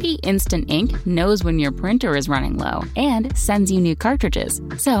HP Instant Ink knows when your printer is running low and sends you new cartridges,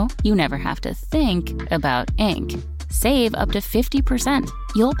 so you never have to think about ink. Save up to 50%.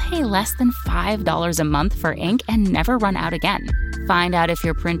 You'll pay less than $5 a month for ink and never run out again. Find out if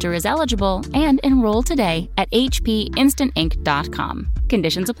your printer is eligible and enroll today at hpinstantink.com.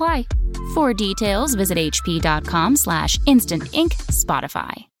 Conditions apply. For details, visit hp.com/instantink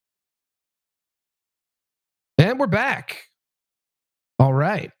Spotify. And we're back. All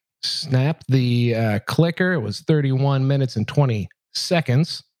right. Snap the clicker. It was 31 minutes and 20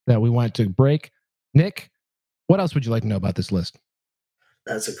 seconds that we went to break. Nick, what else would you like to know about this list?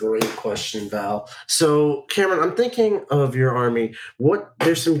 That's a great question, Val. So, Cameron, I'm thinking of your army.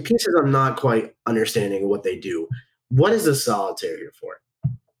 There's some pieces I'm not quite understanding what they do. What is the solitaire here for?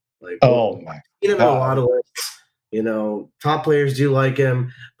 Like, My you know, a lot of lists. You know, top players do like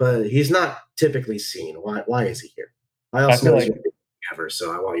him, but he's not typically seen. Why is he here? I also know he's your favorite ever,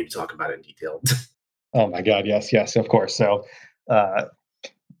 so I want you to talk about it in detail. Oh my God, yes, of course. So, a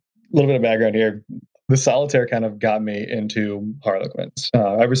little bit of background here. The solitaire kind of got me into Harlequins.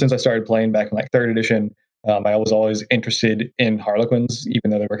 Ever since I started playing back in like 3rd edition, I was always interested in Harlequins,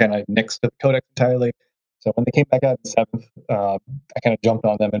 even though they were kind of next to the Codex entirely. So when they came back out in 7th, I kind of jumped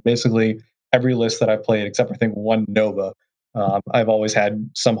on them. And basically every list that I've played, except for I think one Nova, I've always had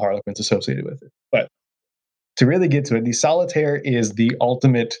some Harlequins associated with it. But to really get to it, the solitaire is the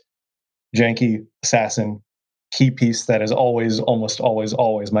ultimate janky assassin key piece that is almost always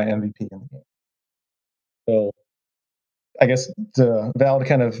my MVP in the game. So I guess Val, to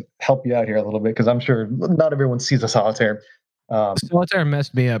kind of help you out here a little bit, because I'm sure not everyone sees a solitaire. Solitaire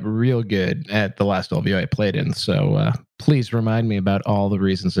messed me up real good at the last LVO I played in. So please remind me about all the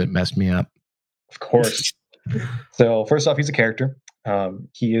reasons it messed me up. Of course. So first off, he's a character.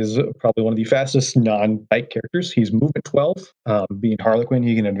 He is probably one of the fastest non-bike characters. He's movement 12. Being Harlequin,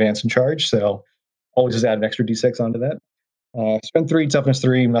 he can advance and charge. So always just add an extra d6 onto that. Strength 3, toughness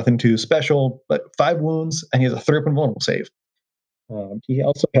 3, nothing too special, but 5 wounds, and he has a 3 up and vulnerable save. He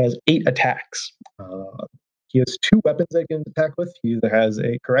also has 8 attacks. He has 2 weapons that he can attack with. He either has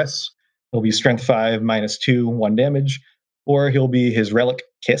a Caress, he'll be strength 5, -2, 1 damage, or he'll be his Relic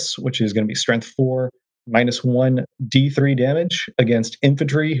Kiss, which is going to be strength 4, -1, d3 damage. Against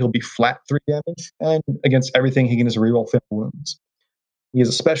infantry, he'll be flat 3 damage, and against everything, he can just reroll fatal wounds. He has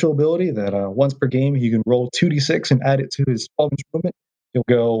a special ability that once per game, he can roll 2d6 and add it to his 12-inch movement.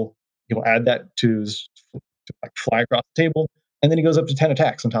 He'll add that to his fly across the table, and then he goes up to 10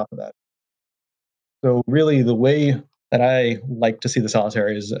 attacks on top of that. So really, the way that I like to see the solitaire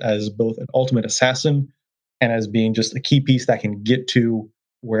is as both an ultimate assassin and as being just a key piece that can get to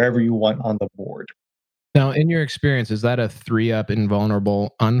wherever you want on the board. Now, in your experience, is that a 3-up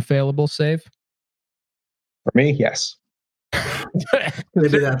invulnerable, unfailable save? For me, yes.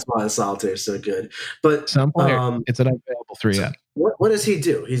 Maybe that's why the solitaire is so good. But some player, it's an unfailable 3-up. What does he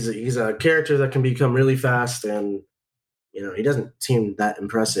do? He's a character that can become really fast, and you know he doesn't seem that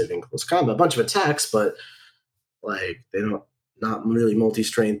impressive in close combat. A bunch of attacks, but like they don't not really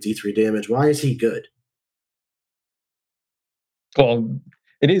multi-strength D3 damage. Why is he good? Well,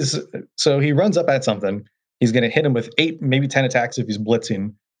 it is. So he runs up at something. He's going to hit him with 8, maybe 10 attacks if he's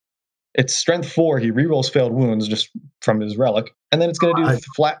blitzing. It's strength 4. He rerolls failed wounds just from his relic, and then it's going to do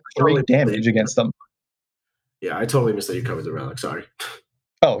flat 3 damage against them. Yeah, I totally missed that you covered the relic. Sorry.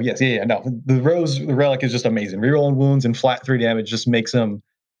 Oh yes, yeah. No, the relic is just amazing. Rerolling wounds and flat 3 damage just makes him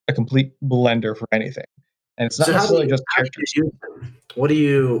a complete blender for anything. And it's not necessarily just characters. What do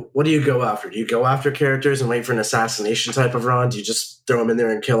you go after? Do you go after characters and wait for an assassination type of run? Do you just throw them in there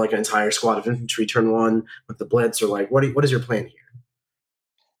and kill like an entire squad of infantry turn 1 with the blitz, or like what is your plan here?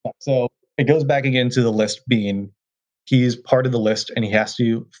 So it goes back again to the list being he's part of the list and he has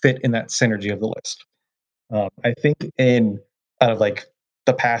to fit in that synergy of the list. I think out of like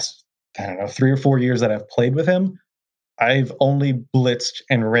the past, 3 or 4 years that I've played with him, I've only blitzed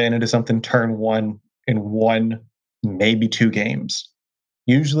and ran into something turn 1 in 1, maybe 2 games.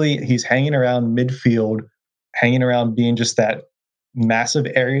 Usually he's hanging around midfield, hanging around being just that massive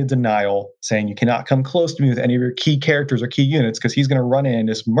area of denial, saying you cannot come close to me with any of your key characters or key units because he's going to run in and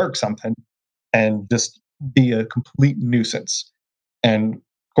just murk something and just be a complete nuisance. And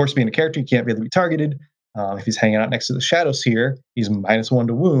of course, being a character, you can't really be targeted. If he's hanging out next to the Shadows here, he's -1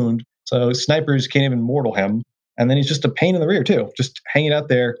 to wound. So snipers can't even mortal him. And then he's just a pain in the rear too, just hanging out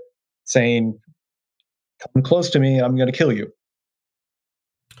there saying, come close to me, I'm going to kill you.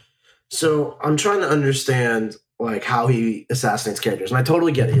 So I'm trying to understand like how he assassinates characters. And I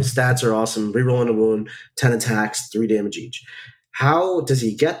totally get it. His stats are awesome. Rerolling a wound, 10 attacks, 3 damage each. How does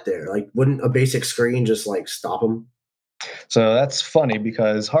he get there? Like, wouldn't a basic screen just like stop him? So that's funny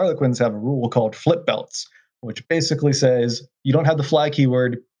because Harlequins have a rule called flip belts, which basically says you don't have the fly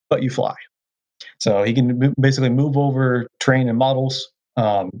keyword, but you fly. So he can basically move over terrain and models.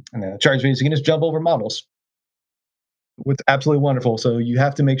 And then the charge phase, he can just jump over models. It's absolutely wonderful. So you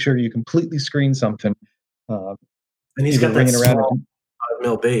have to make sure you completely screen something. And he's got that ringing around small 5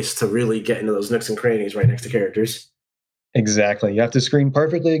 mil base to really get into those nooks and crannies right next to characters. Exactly. You have to screen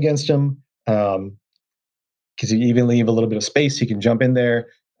perfectly against him, because you even leave a little bit of space. He can jump in there.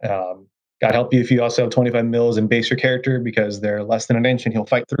 God help you if you also have 25 mils and base your character, because they're less than an inch and he'll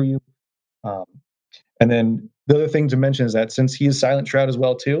fight through you. And then the other thing to mention is that since he is Silent Shroud as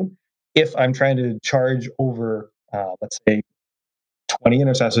well too, if I'm trying to charge over, let's say, 20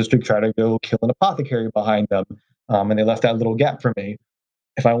 intercessors to try to go kill an apothecary behind them, and they left that little gap for me,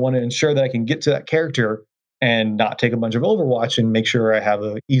 if I want to ensure that I can get to that character and not take a bunch of Overwatch and make sure I have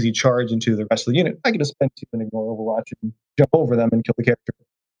an easy charge into the rest of the unit, I can just spend 2 and ignore Overwatch and jump over them and kill the character,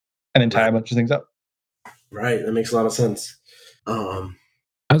 and then tie a bunch of things up. Right, that makes a lot of sense.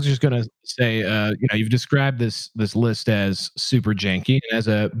 I was just gonna say, you've described this list as super janky, and as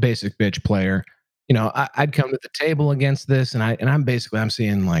a basic bitch player, I'd come to the table against this, and I'm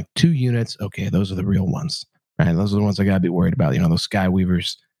seeing like 2 units. Okay, those are the real ones, right? Those are the ones I gotta be worried about. Those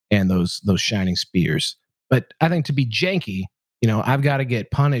Skyweavers and those shining spears. But I think to be janky, I've got to get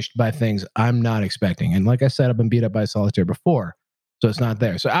punished by things I'm not expecting. And like I said, I've been beat up by Solitaire before, so it's not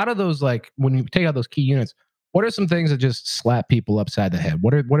there. So out of those, like when you take out those key units, what are some things that just slap people upside the head?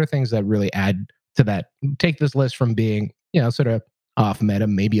 What are things that really add to that? Take this list from being, sort of off meta,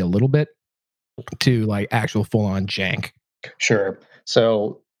 maybe a little bit, to like actual full on jank. Sure.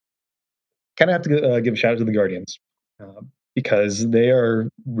 So kind of have to give a shout out to the Guardians, because they are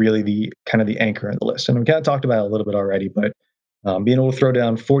really the kind of the anchor in the list. And we kind of talked about it a little bit already, but being able to throw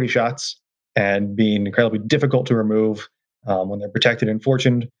down 40 shots and being incredibly difficult to remove when they're protected and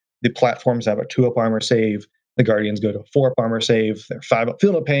fortuned. The platforms have a 2-up armor save. The Guardians go to a 4-up armor save. They're 5-up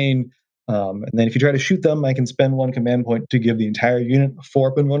feel no pain. And then if you try to shoot them, I can spend 1 command point to give the entire unit a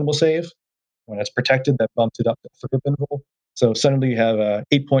 4-up invulnerable save. When it's protected, that bumps it up to 3-up invul. So suddenly you have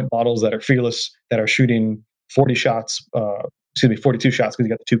 8-point models that are fearless, that are shooting 42 shots, because you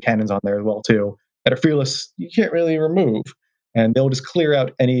got the 2 cannons on there as well too, that are fearless. You can't really remove, and they'll just clear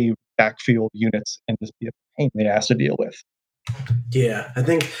out any backfield units and just be a pain in the ass to deal with. Yeah, I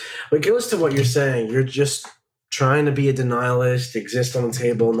think it goes to what you're saying. You're just trying to be a denialist, exist on the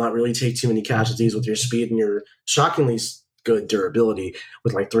table, not really take too many casualties with your speed and your shockingly good durability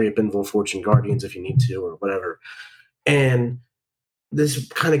with like 3-up invul Fortune Guardians if you need to or whatever. And this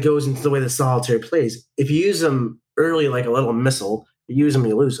kind of goes into the way the Solitaire plays. If you use them early like a little missile, you use them,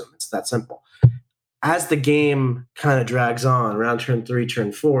 you lose them. It's that simple. As the game kind of drags on around turn 3,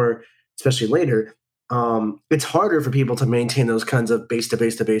 turn 4, especially later, it's harder for people to maintain those kinds of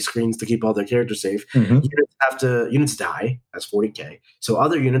base-to-base-to-base screens to keep all their characters safe. Mm-hmm. Units die. That's 40k. So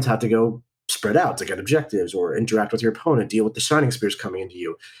other units have to go spread out to get objectives or interact with your opponent, deal with the Shining Spears coming into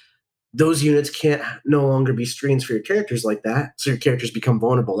you. Those units can't no longer be screens for your characters like that, so your characters become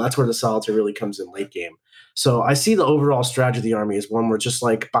vulnerable. That's where the Solitaire really comes in late game. So I see the overall strategy of the army as one where just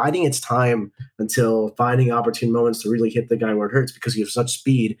like biding its time until finding opportune moments to really hit the guy where it hurts, because you have such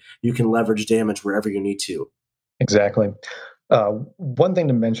speed, you can leverage damage wherever you need to. Exactly. One thing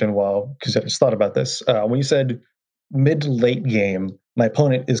to mention, because I just thought about this, when you said mid to late game, my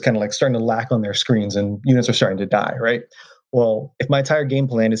opponent is kind of like starting to lack on their screens and units are starting to die, right? Well, if my entire game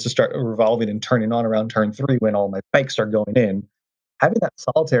plan is to start revolving and turning on around turn 3 when all my spikes start going in, having that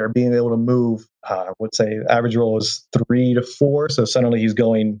Solitaire being able to move, let's say average roll is 3 to 4, so suddenly he's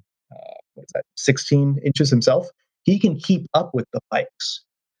going, 16 inches himself. He can keep up with the spikes.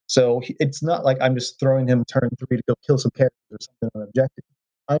 So it's not like I'm just throwing him turn 3 to go kill some characters or something on objective.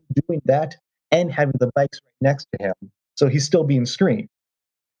 I'm doing that and having the bikes right next to him, so he's still being screened.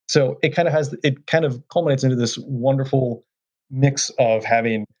 So it kind of culminates into this wonderful mix of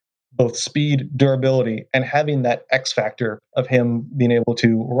having both speed, durability, and having that X factor of him being able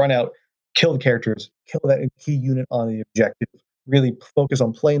to run out, kill the characters, kill that key unit on the objective, really focus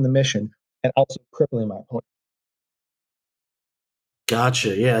on playing the mission, and also crippling my opponent.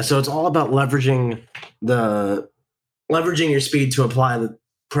 Gotcha. Yeah. So it's all about leveraging your speed to apply the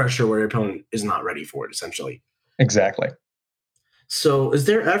pressure where your opponent is not ready for it, essentially. Exactly. So is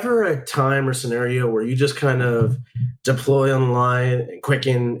there ever a time or scenario where you just kind of deploy online and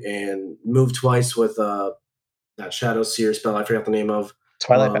quicken and move twice with that Shadow Seer spell I forgot the name of?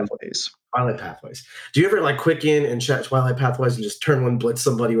 Twilight Pathways. Twilight Pathways. Do you ever like quicken and Twilight Pathways and just turn one blitz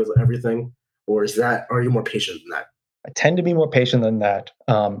somebody with everything? Or are you more patient than that? I tend to be more patient than that.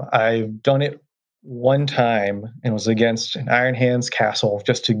 I've done it one time and was against an Iron Hands castle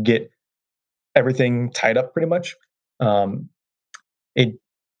just to get everything tied up pretty much.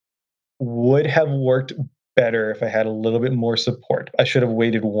 would have worked better if I had a little bit more support. I should have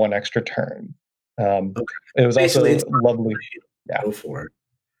waited one extra turn. It was Basically, also lovely. Yeah. Go for it.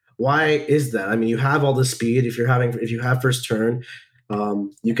 Why is that? I mean, you have all the speed. If you have first turn,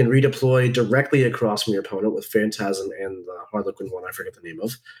 you can redeploy directly across from your opponent with Phantasm and the Harlequin one I forget the name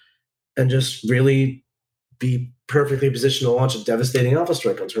of, and just really be perfectly positioned to launch a devastating Alpha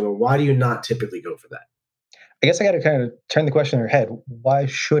Strike on turn one. Why do you not typically go for that? I guess I got to kind of turn the question in your head. Why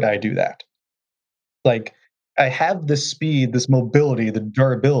should I do that? Like, I have this speed, this mobility, the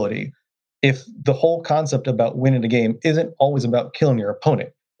durability. If the whole concept about winning a game isn't always about killing your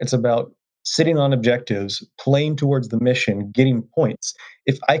opponent, it's about sitting on objectives, playing towards the mission, getting points.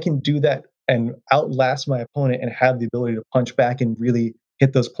 If I can do that and outlast my opponent and have the ability to punch back and really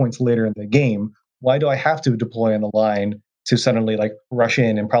hit those points later in the game, why do I have to deploy on the line to suddenly like rush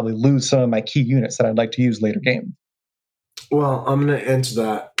in and probably lose some of my key units that I'd like to use later game? Well, I'm going to answer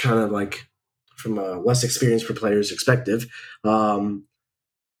that kind of like from a less experienced for players' perspective.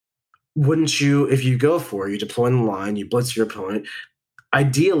 Wouldn't you, if you go for it, you deploy in the line, you blitz your opponent,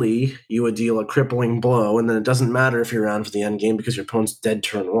 ideally you would deal a crippling blow, and then it doesn't matter if you're around for the end game because your opponent's dead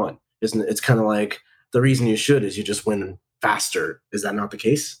turn one. Isn't it? It's kind of like the reason you should is you just win faster. Is that not the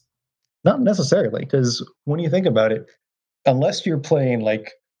case? Not necessarily, because when you think about it, unless you're playing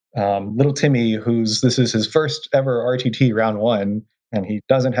like little Timmy, this is his first ever RTT round one, and he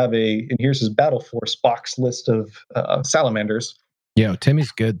doesn't have and here's his Battle Force box list of salamanders. Yeah,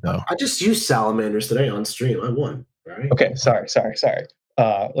 Timmy's good though. I just used salamanders today on stream. I won, right? Okay, sorry.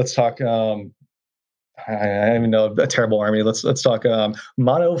 Let's talk. I don't even know a terrible army. Let's talk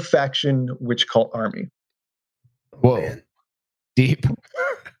mono faction witch cult army. Whoa, Man. deep.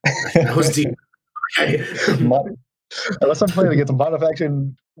 That was deep. Okay. Unless I'm playing against a mono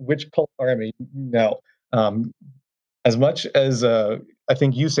faction witch cult army, no. As much as I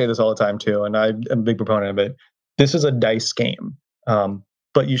think you say this all the time too, and I'm a big proponent of it, this is a dice game.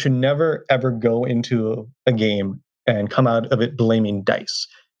 But you should never, ever go into a game and come out of it blaming dice.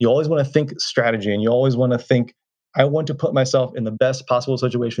 You always want to think strategy, and you always want to think, I want to put myself in the best possible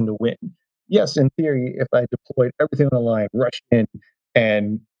situation to win. Yes, in theory, if I deployed everything on the line, rushed in,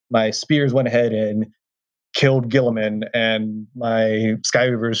 and my spears went ahead and killed Gilliman, and my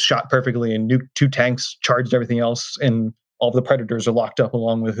Skyweavers shot perfectly and nuked 2 tanks, charged everything else, and all the Predators are locked up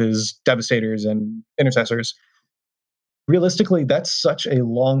along with his Devastators and Intercessors. Realistically, that's such a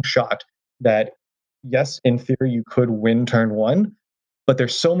long shot that, yes, in theory, you could win turn one, but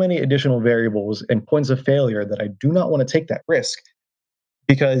there's so many additional variables and points of failure that I do not want to take that risk,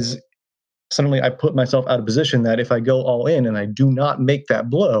 because suddenly I put myself out of position that if I go all in and I do not make that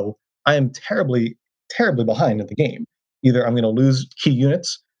blow, I am terribly, terribly behind in the game. Either I'm going to lose key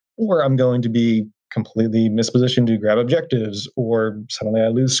units, or I'm going to be completely mispositioned to grab objectives, or suddenly I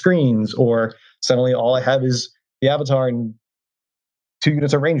lose screens, or suddenly all I have is the Avatar and 2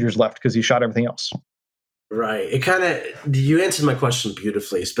 units of Rangers left because he shot everything else. Right. It kind of, you answered my question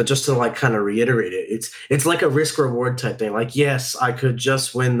beautifully, but just to like kind of reiterate it, it's like a risk reward type thing. Like, yes, I could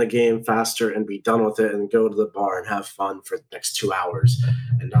just win the game faster and be done with it and go to the bar and have fun for the next 2 hours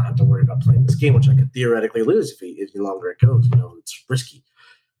and not have to worry about playing this game, which I could theoretically lose if the longer it goes. It's risky.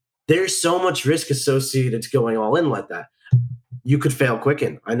 There's so much risk associated to going all in like that. You could fail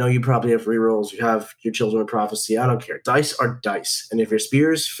Quicken. I know you probably have rerolls. You have your Children of Prophecy. I don't care. Dice are dice. And if your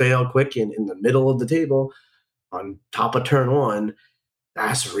spears fail Quicken in the middle of the table on top of turn one,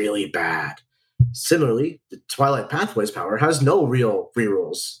 that's really bad. Similarly, the Twilight Pathways power has no real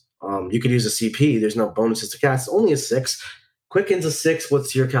rerolls. You could use a CP. There's no bonuses to cast. Only a 6. Quicken's a 6.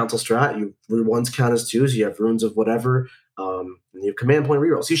 What's your council strat? You ones count as 2s. You have runes of whatever. And you have command point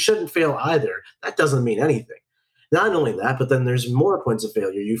rerolls. You shouldn't fail either. That doesn't mean anything. Not only that, but then there's more points of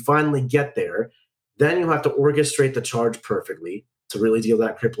failure. You finally get there. Then you have to orchestrate the charge perfectly to really deal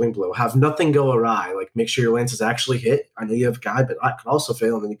that crippling blow. Have nothing go awry. Like, make sure your lances actually hit. I know you have a guy, but I could also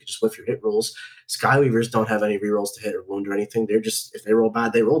fail, and then you could just whiff your hit rolls. Skyweavers don't have any rerolls to hit or wound or anything. They're just, if they roll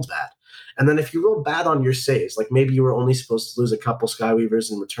bad, they rolled bad. And then if you roll bad on your saves, like maybe you were only supposed to lose a couple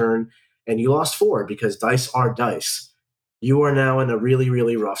Skyweavers in return, and you lost 4 because dice are dice, you are now in a really,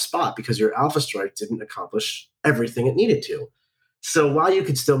 really rough spot because your Alpha Strike didn't accomplish everything it needed to. So while you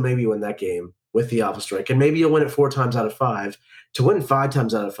could still maybe win that game with the Alpha Strike, and maybe you'll win it 4 times out of 5, to win 5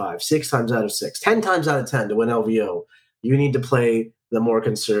 times out of 5, 6 times out of 6, 10 times out of 10 to win LVO, you need to play the more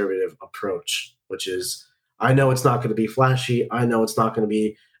conservative approach, which is, I know it's not going to be flashy. I know it's not going to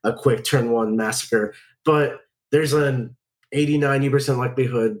be a quick turn one massacre, but there's an 80-90%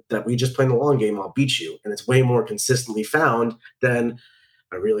 likelihood that we just play in the long game, I'll beat you. And it's way more consistently found than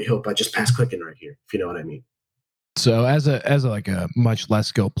I really hope I just pass Quicken right here, if you know what I mean. So as a like a much less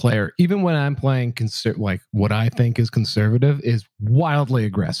skilled player, even when I'm playing like what I think is conservative is wildly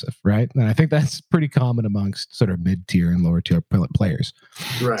aggressive, right? And I think that's pretty common amongst sort of mid-tier and lower tier players.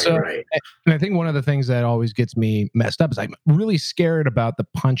 Right, so, right. And I think one of the things that always gets me messed up is I'm really scared about the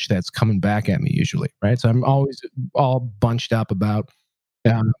punch that's coming back at me usually, right? So I'm always all bunched up about,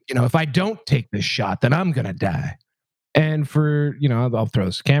 if I don't take this shot, then I'm gonna die. And for, I'll throw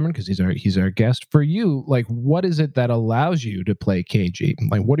this to Cameron because he's our guest. For you, like, what is it that allows you to play cagey?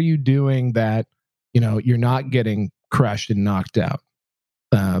 Like, what are you doing that, you're not getting crushed and knocked out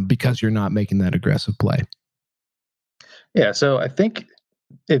because you're not making that aggressive play? Yeah, so I think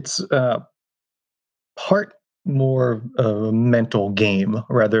it's part more of a mental game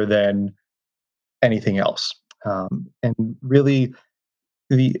rather than anything else. And really,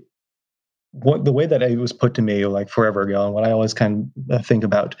 the way that it was put to me like forever ago, and what I always kind of think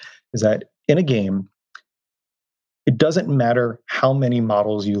about is that in a game, it doesn't matter how many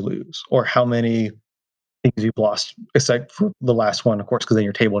models you lose or how many things you've lost, except for the last one, of course, because then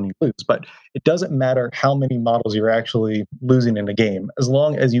your table and you lose. But it doesn't matter how many models you're actually losing in a game, as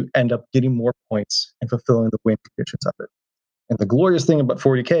long as you end up getting more points and fulfilling the win conditions of it. And the glorious thing about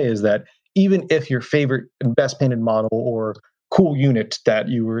 40K is that even if your favorite and best painted model or cool unit that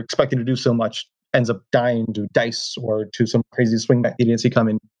you were expected to do so much ends up dying to dice or to some crazy swing back you didn't see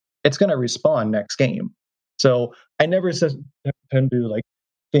coming, it's going to respawn next game. So I never tend to like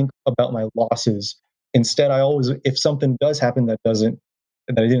think about my losses. Instead, I always, if something does happen that I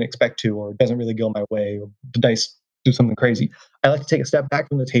didn't expect to, or doesn't really go my way, or the dice do something crazy, I like to take a step back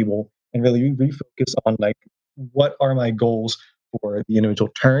from the table and really refocus on like, what are my goals for the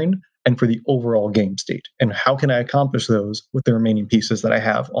individual turn and for the overall game state, and how can I accomplish those with the remaining pieces that I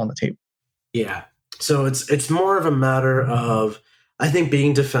have on the table? Yeah. So it's more of a matter of, I think,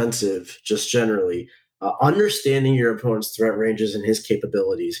 being defensive just generally, understanding your opponent's threat ranges and his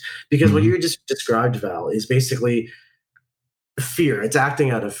capabilities. Because what you just described, Val, is basically fear. It's acting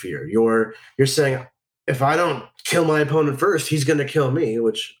out of fear. You're saying, if I don't kill my opponent first, he's going to kill me,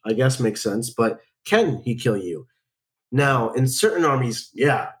 which I guess makes sense. But can he kill you? Now, in certain armies,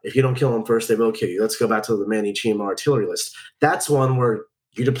 yeah, if you don't kill them first, they will kill you. Let's go back to the Manny Chima artillery list. That's one where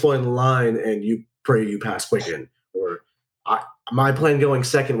you deploy in the line and you pray you pass quicken. Or my plan going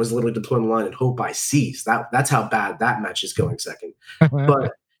second was literally deploy in the line and hope I seize. That's how bad that match is going second.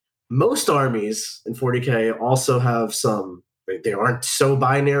 But most armies in 40K also have some, they aren't so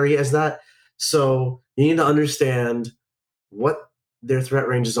binary as that. So you need to understand what their threat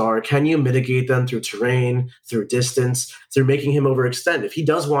ranges are. Can you mitigate them through terrain, through distance, through making him overextend? If he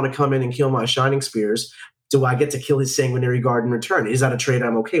does want to come in and kill my Shining Spears, do I get to kill his Sanguinary Guard in return? Is that a trade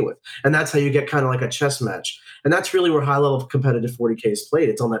I'm okay with? And that's how you get kind of like a chess match. And that's really where high-level competitive 40K is played.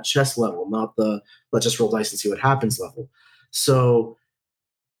 It's on that chess level, not the let's just roll dice and see what happens level. So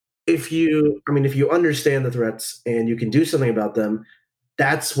if you understand the threats and you can do something about them,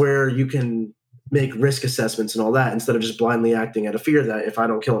 that's where you can make risk assessments and all that, instead of just blindly acting out of fear that if I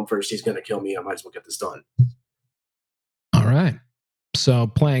don't kill him first, he's going to kill me. I might as well get this done. All right. So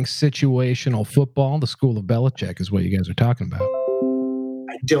playing situational football, the school of Belichick, is what you guys are talking about.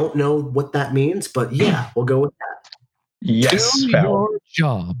 I don't know what that means, but yeah, we'll go with that. Yes, do your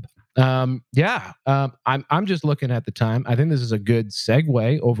job. I'm just looking at the time. I think this is a good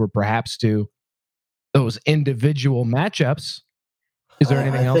segue over perhaps to those individual matchups. Is there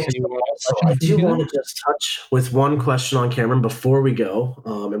anything else that you want to I do want to just touch with one question on Cameron before we go,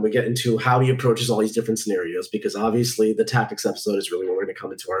 and we get into how he approaches all these different scenarios, because obviously the tactics episode is really where we're going to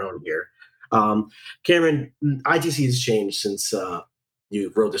come into our own here. Cameron, ITC has changed since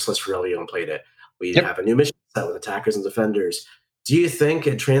you wrote this list for LEO and played it. We have a new mission set with attackers and defenders. Do you think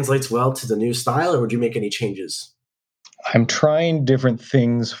it translates well to the new style, or would you make any changes? I'm trying different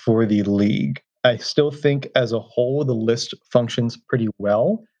things for the league. I still think as a whole, the list functions pretty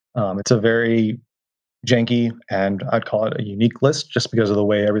well. It's a very janky, and I'd call it a unique list just because of the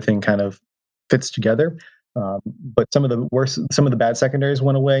way everything kind of fits together. But some of the bad secondaries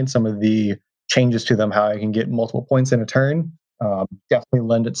went away, and some of the changes to them, how I can get multiple points in a turn, definitely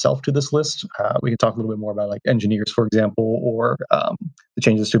lend itself to this list. We can talk a little bit more about like engineers, for example, or the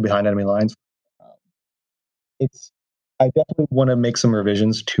changes to behind enemy lines. I definitely want to make some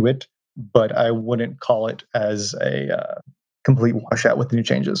revisions to it, but I wouldn't call it as a complete washout with the new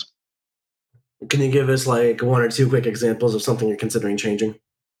changes. Can you give us like one or two quick examples of something you're considering changing?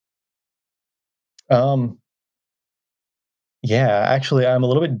 Yeah, actually, I'm a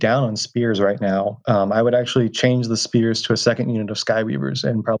little bit down on spears right now. I would actually change the spears to a second unit of Skyweavers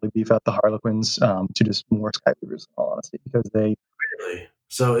and probably beef out the Harlequins to just more Skyweavers, in all honesty, because they... Really?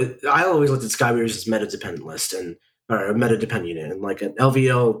 So I always looked at Skyweavers as meta-dependent list, and or a meta dependent unit, and like an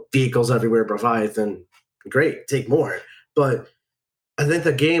LVO vehicles everywhere, Leviathan, great, take more. But I think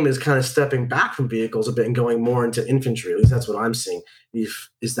the game is kind of stepping back from vehicles a bit and going more into infantry. At least that's what I'm seeing.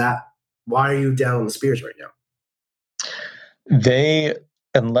 Is that why are you down on the spears right now? They,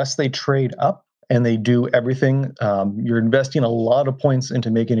 unless they trade up and they do everything, you're investing a lot of points into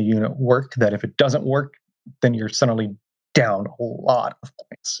making a unit work. That if it doesn't work, then you're suddenly down a lot of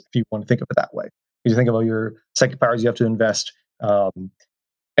points. If you want to think of it that way, you think about your psychic powers you have to invest,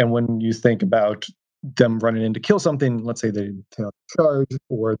 and when you think about them running in to kill something, let's say they charge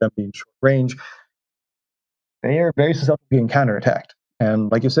or them being short range, they are very susceptible to being counterattacked.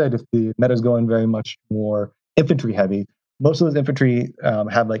 And like you said, if the meta is going very much more infantry heavy, most of those infantry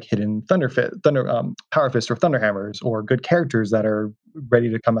have like hidden power fist or thunder hammers or good characters that are ready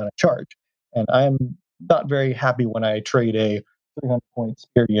to come out and charge. And I'm not very happy when I trade a 300-point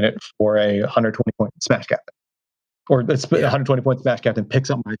spear unit for a 120-point smash captain, or the 120-point smash captain picks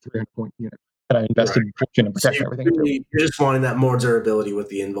up my 300-point unit that I invested fortune and protection everything into. You're just wanting that more durability with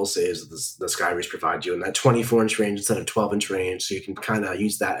the invul saves that the Skyreach provide you, and that 24-inch range instead of 12-inch range, so you can kind of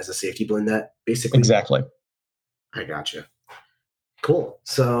use that as a safety blend net, basically. Exactly. I gotcha. Cool.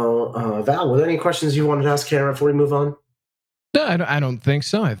 So, Val, were there any questions you wanted to ask Cameron before we move on? No, I don't think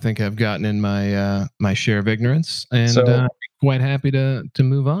so. I think I've gotten in my my share of ignorance, and quite happy to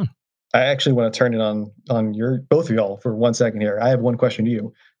move on. I actually want to turn it on your both of y'all for 1 second here. I have one question to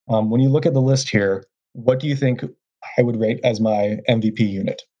you. When you look at the list here, what do you think I would rate as my MVP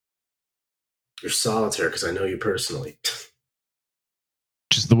unit? Your Solitaire, because I know you personally.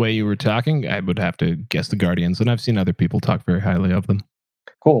 Just the way you were talking, I would have to guess the Guardians, and I've seen other people talk very highly of them.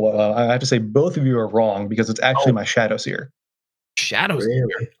 Cool. I have to say both of you are wrong because it's actually my Shadowseer. Shadowseer.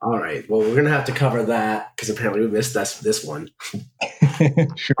 Really? All right. Well, we're gonna have to cover that because apparently we missed this one.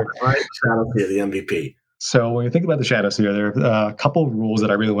 Sure. All right, Shadowseer, the MVP. So when you think about the Shadowseer, there are a couple of rules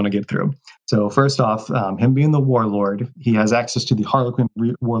that I really want to get through. So first off, him being the Warlord, he has access to the Harlequin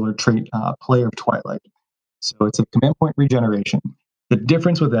Warlord trait, Player of Twilight. So it's a command point regeneration. The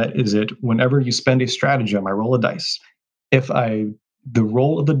difference with that is that whenever you spend a stratagem, I roll a dice. If the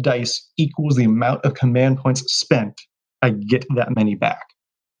roll of the dice equals the amount of command points spent, I get that many back.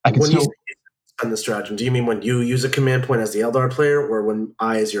 I can still spend the stratagem. Do you mean when you use a command point as the Eldar player, or when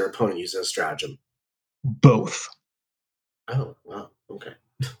I, as your opponent, use a stratagem? Both. Oh, wow. Okay.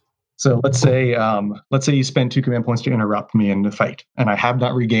 So let's say you spend 2 command points to interrupt me in the fight, and I have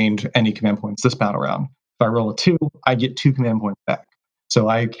not regained any command points this battle round. If I roll a 2, I get 2 command points back. So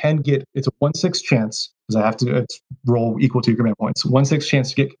I can get, it's a 1/6 chance, because I have to roll equal to command points. 1/6 chance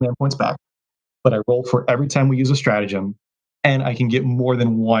to get command points back, but I roll for every time we use a stratagem, and I can get more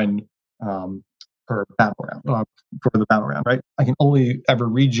than one per battle round, for the battle round, right? I can only ever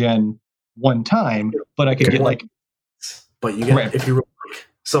regen 1 time, but I could get like... But you get, if you roll, like,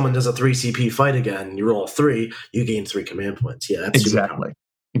 someone does a 3 CP fight again, and you roll a 3, you gain 3 command points. Yeah, that's exactly.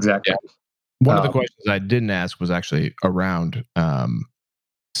 Yeah. One of the questions I didn't ask was actually around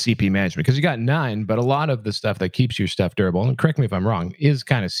CP management, because you got 9, but a lot of the stuff that keeps your stuff durable, and correct me if I'm wrong, is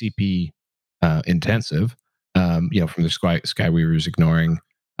kind of CP intensive. From the Skyweavers ignoring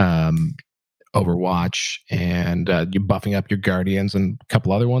Overwatch, and you're buffing up your Guardians and a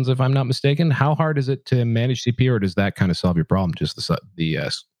couple other ones, if I'm not mistaken. How hard is it to manage CP, or does that kind of solve your problem, just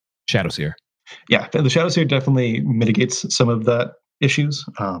the Shadowseer? Yeah, the Shadowseer definitely mitigates some of the issues.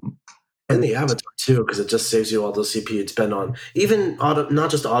 And the Avatar too, because it just saves you all the CP you'd spend on even not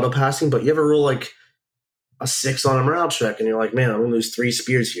just auto passing, but you ever roll like a 6 on a morale check, and you're like, man, I'm gonna lose 3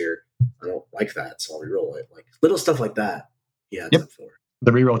 spears here. I don't like that, so I'll reroll it. Like little stuff like that. Yeah, yep.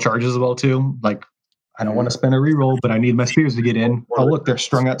 The reroll charges as well too. Like, I don't want to spend a reroll, but I need my spears to get in. Oh, look, they're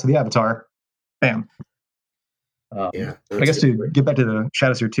strung out to the Avatar. Bam. I guess to get back to the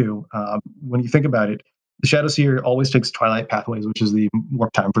Shadowseer too, when you think about it, the Shadowseer always takes Twilight Pathways, which is the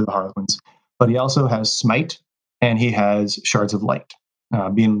warp time for the Harlequins. But he also has Smite, and he has Shards of Light.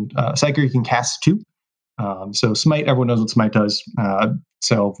 Being Psyker, he can cast 2. So Smite, everyone knows what Smite does.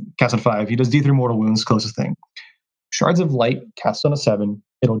 So cast on 5. He does D3 mortal wounds, closest thing. Shards of Light, cast on a 7.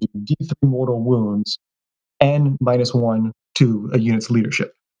 It'll do D3 mortal wounds and -1 to a unit's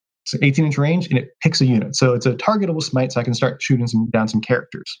leadership. It's an 18-inch range, and it picks a unit. So it's a targetable Smite, so I can start shooting down some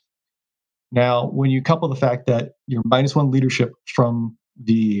characters. Now, when you couple the fact that you're -1 leadership from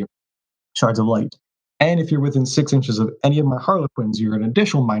the Shards of Light, and if you're within 6 inches of any of my Harlequins, you're an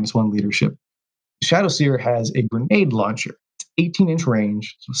additional -1 leadership. Shadowseer has a grenade launcher. It's 18-inch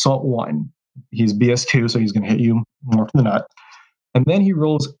range, so Assault 1. He's BS2, so he's going to hit you more than not. And then he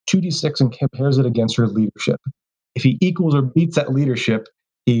rolls 2d6 and compares it against your leadership. If he equals or beats that leadership,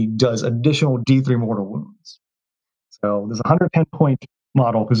 he does additional D3 mortal wounds. So there's a 110 point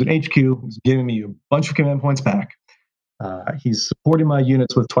model who's at HQ, who's giving me a bunch of command points back. He's supporting my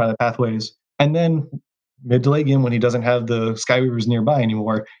units with Twilight Pathways. And then mid to late game, when he doesn't have the Skyweavers nearby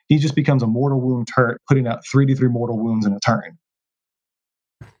anymore, he just becomes a mortal wound turret, putting out 3d3 mortal wounds in a turn.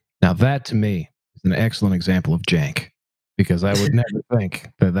 Now that to me is an excellent example of jank, because I would never think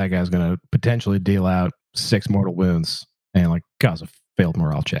that guy's going to potentially deal out 6 mortal wounds and like cause a failed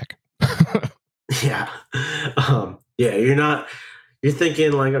morale check. Yeah. You're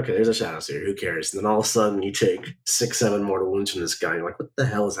thinking like, okay, there's a Shadowseer, who cares? And then all of a sudden you take 6-7 mortal wounds from this guy. You're like, what the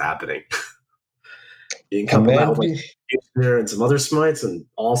hell is happening? You can couple that with there and some other smites, and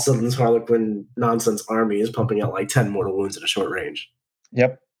all of a sudden this Harlequin nonsense army is pumping out like 10 mortal wounds at a short range.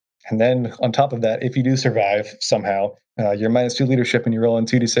 Yep. And then on top of that, if you do survive somehow, you're -2 leadership and you roll in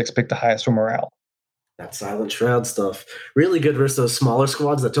 2d6, pick the highest for morale. That Silent Shroud stuff. Really good versus those smaller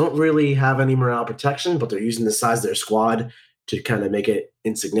squads that don't really have any morale protection, but they're using the size of their squad to kind of make it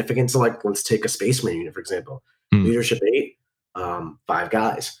insignificant. So like, let's take a Space Marine unit, for example. Leadership 8, 5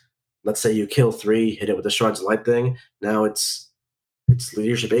 guys. Let's say you kill 3, hit it with the Shards of Light thing. Now it's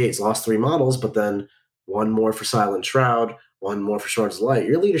Leadership 8. It's lost 3 models, but then 1 more for Silent Shroud, 1 more for Shards of Light.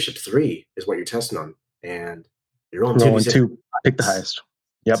 Your Leadership 3 is what you're testing on. And you're rolling 2. Pick the highest.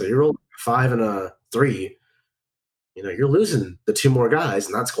 Yep. So you're rolling 5 and a 3. You're losing the 2 more guys,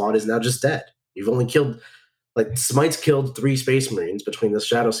 and that squad is now just dead. You've only killed, like, Smite's killed 3 Space Marines between the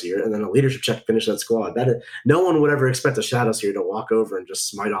Shadowseer, and then a leadership check finished that squad. No one would ever expect a Shadowseer to walk over and just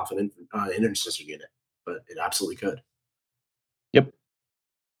smite off an intercessor unit, but it absolutely could. Yep.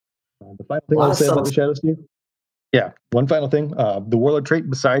 The final thing I'll say about the Shadowseer. Yeah, one final thing. The Warlord trait,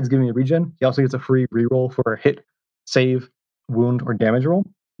 besides giving you regen, he also gets a free reroll for a hit, save, wound, or damage roll.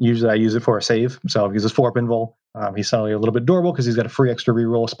 Usually I use it for a save. So if he uses 4-up invul, he's suddenly a little bit durable because he's got a free extra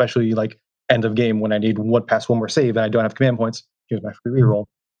reroll, especially like end of game when I need 1 more save and I don't have command points. Here's my free reroll.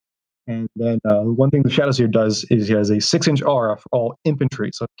 And then one thing the Shadowseer does is he has a 6-inch aura for all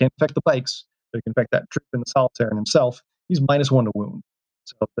infantry. So it can't affect the pikes, but it can affect that troop and the Solitaire and himself. He's -1 to wound.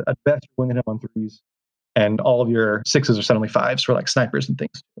 So at best, you're winging him on 3s. And all of your 6s are suddenly 5s for like snipers and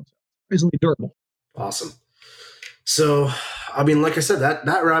things. So reasonably durable. Awesome. So, I mean, like I said,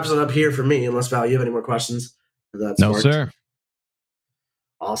 that wraps it up here for me, unless, Val, you have any more questions? No, sir.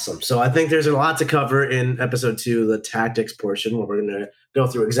 Awesome. So I think there's a lot to cover in episode 2, the tactics portion, where we're going to go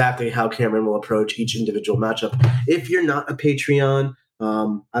through exactly how Cameron will approach each individual matchup. If you're not a Patreon,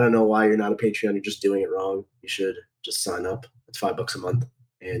 I don't know why you're not a Patreon. You're just doing it wrong. You should just sign up. It's $5 a month.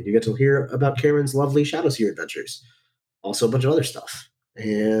 And you get to hear about Cameron's lovely Shadowseer adventures. Also a bunch of other stuff.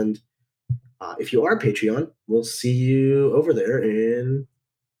 And if you are a Patreon, we'll see you over there in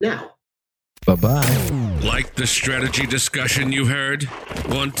now. Bye-bye. Like the strategy discussion you heard?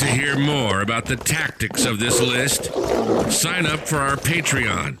 Want to hear more about the tactics of this list? Sign up for our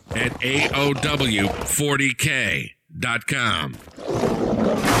Patreon at AOW40k.com,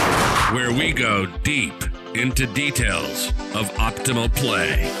 where we go deep into details of optimal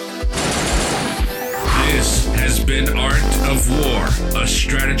play. This has been Art of War, a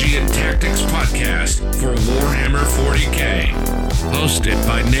strategy and tactics podcast for Warhammer 40k. Hosted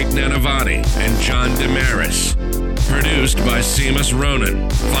by Nick Nanavati and John Damaris. Produced by Seamus Ronan.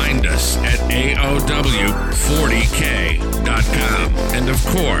 Find us at AOW40k.com. And of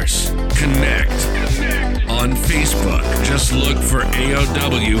course, connect on Facebook. Just look for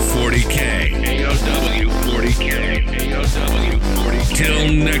AOW40k. AOW40k. AOW40k.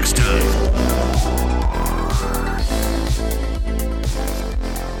 Till next time.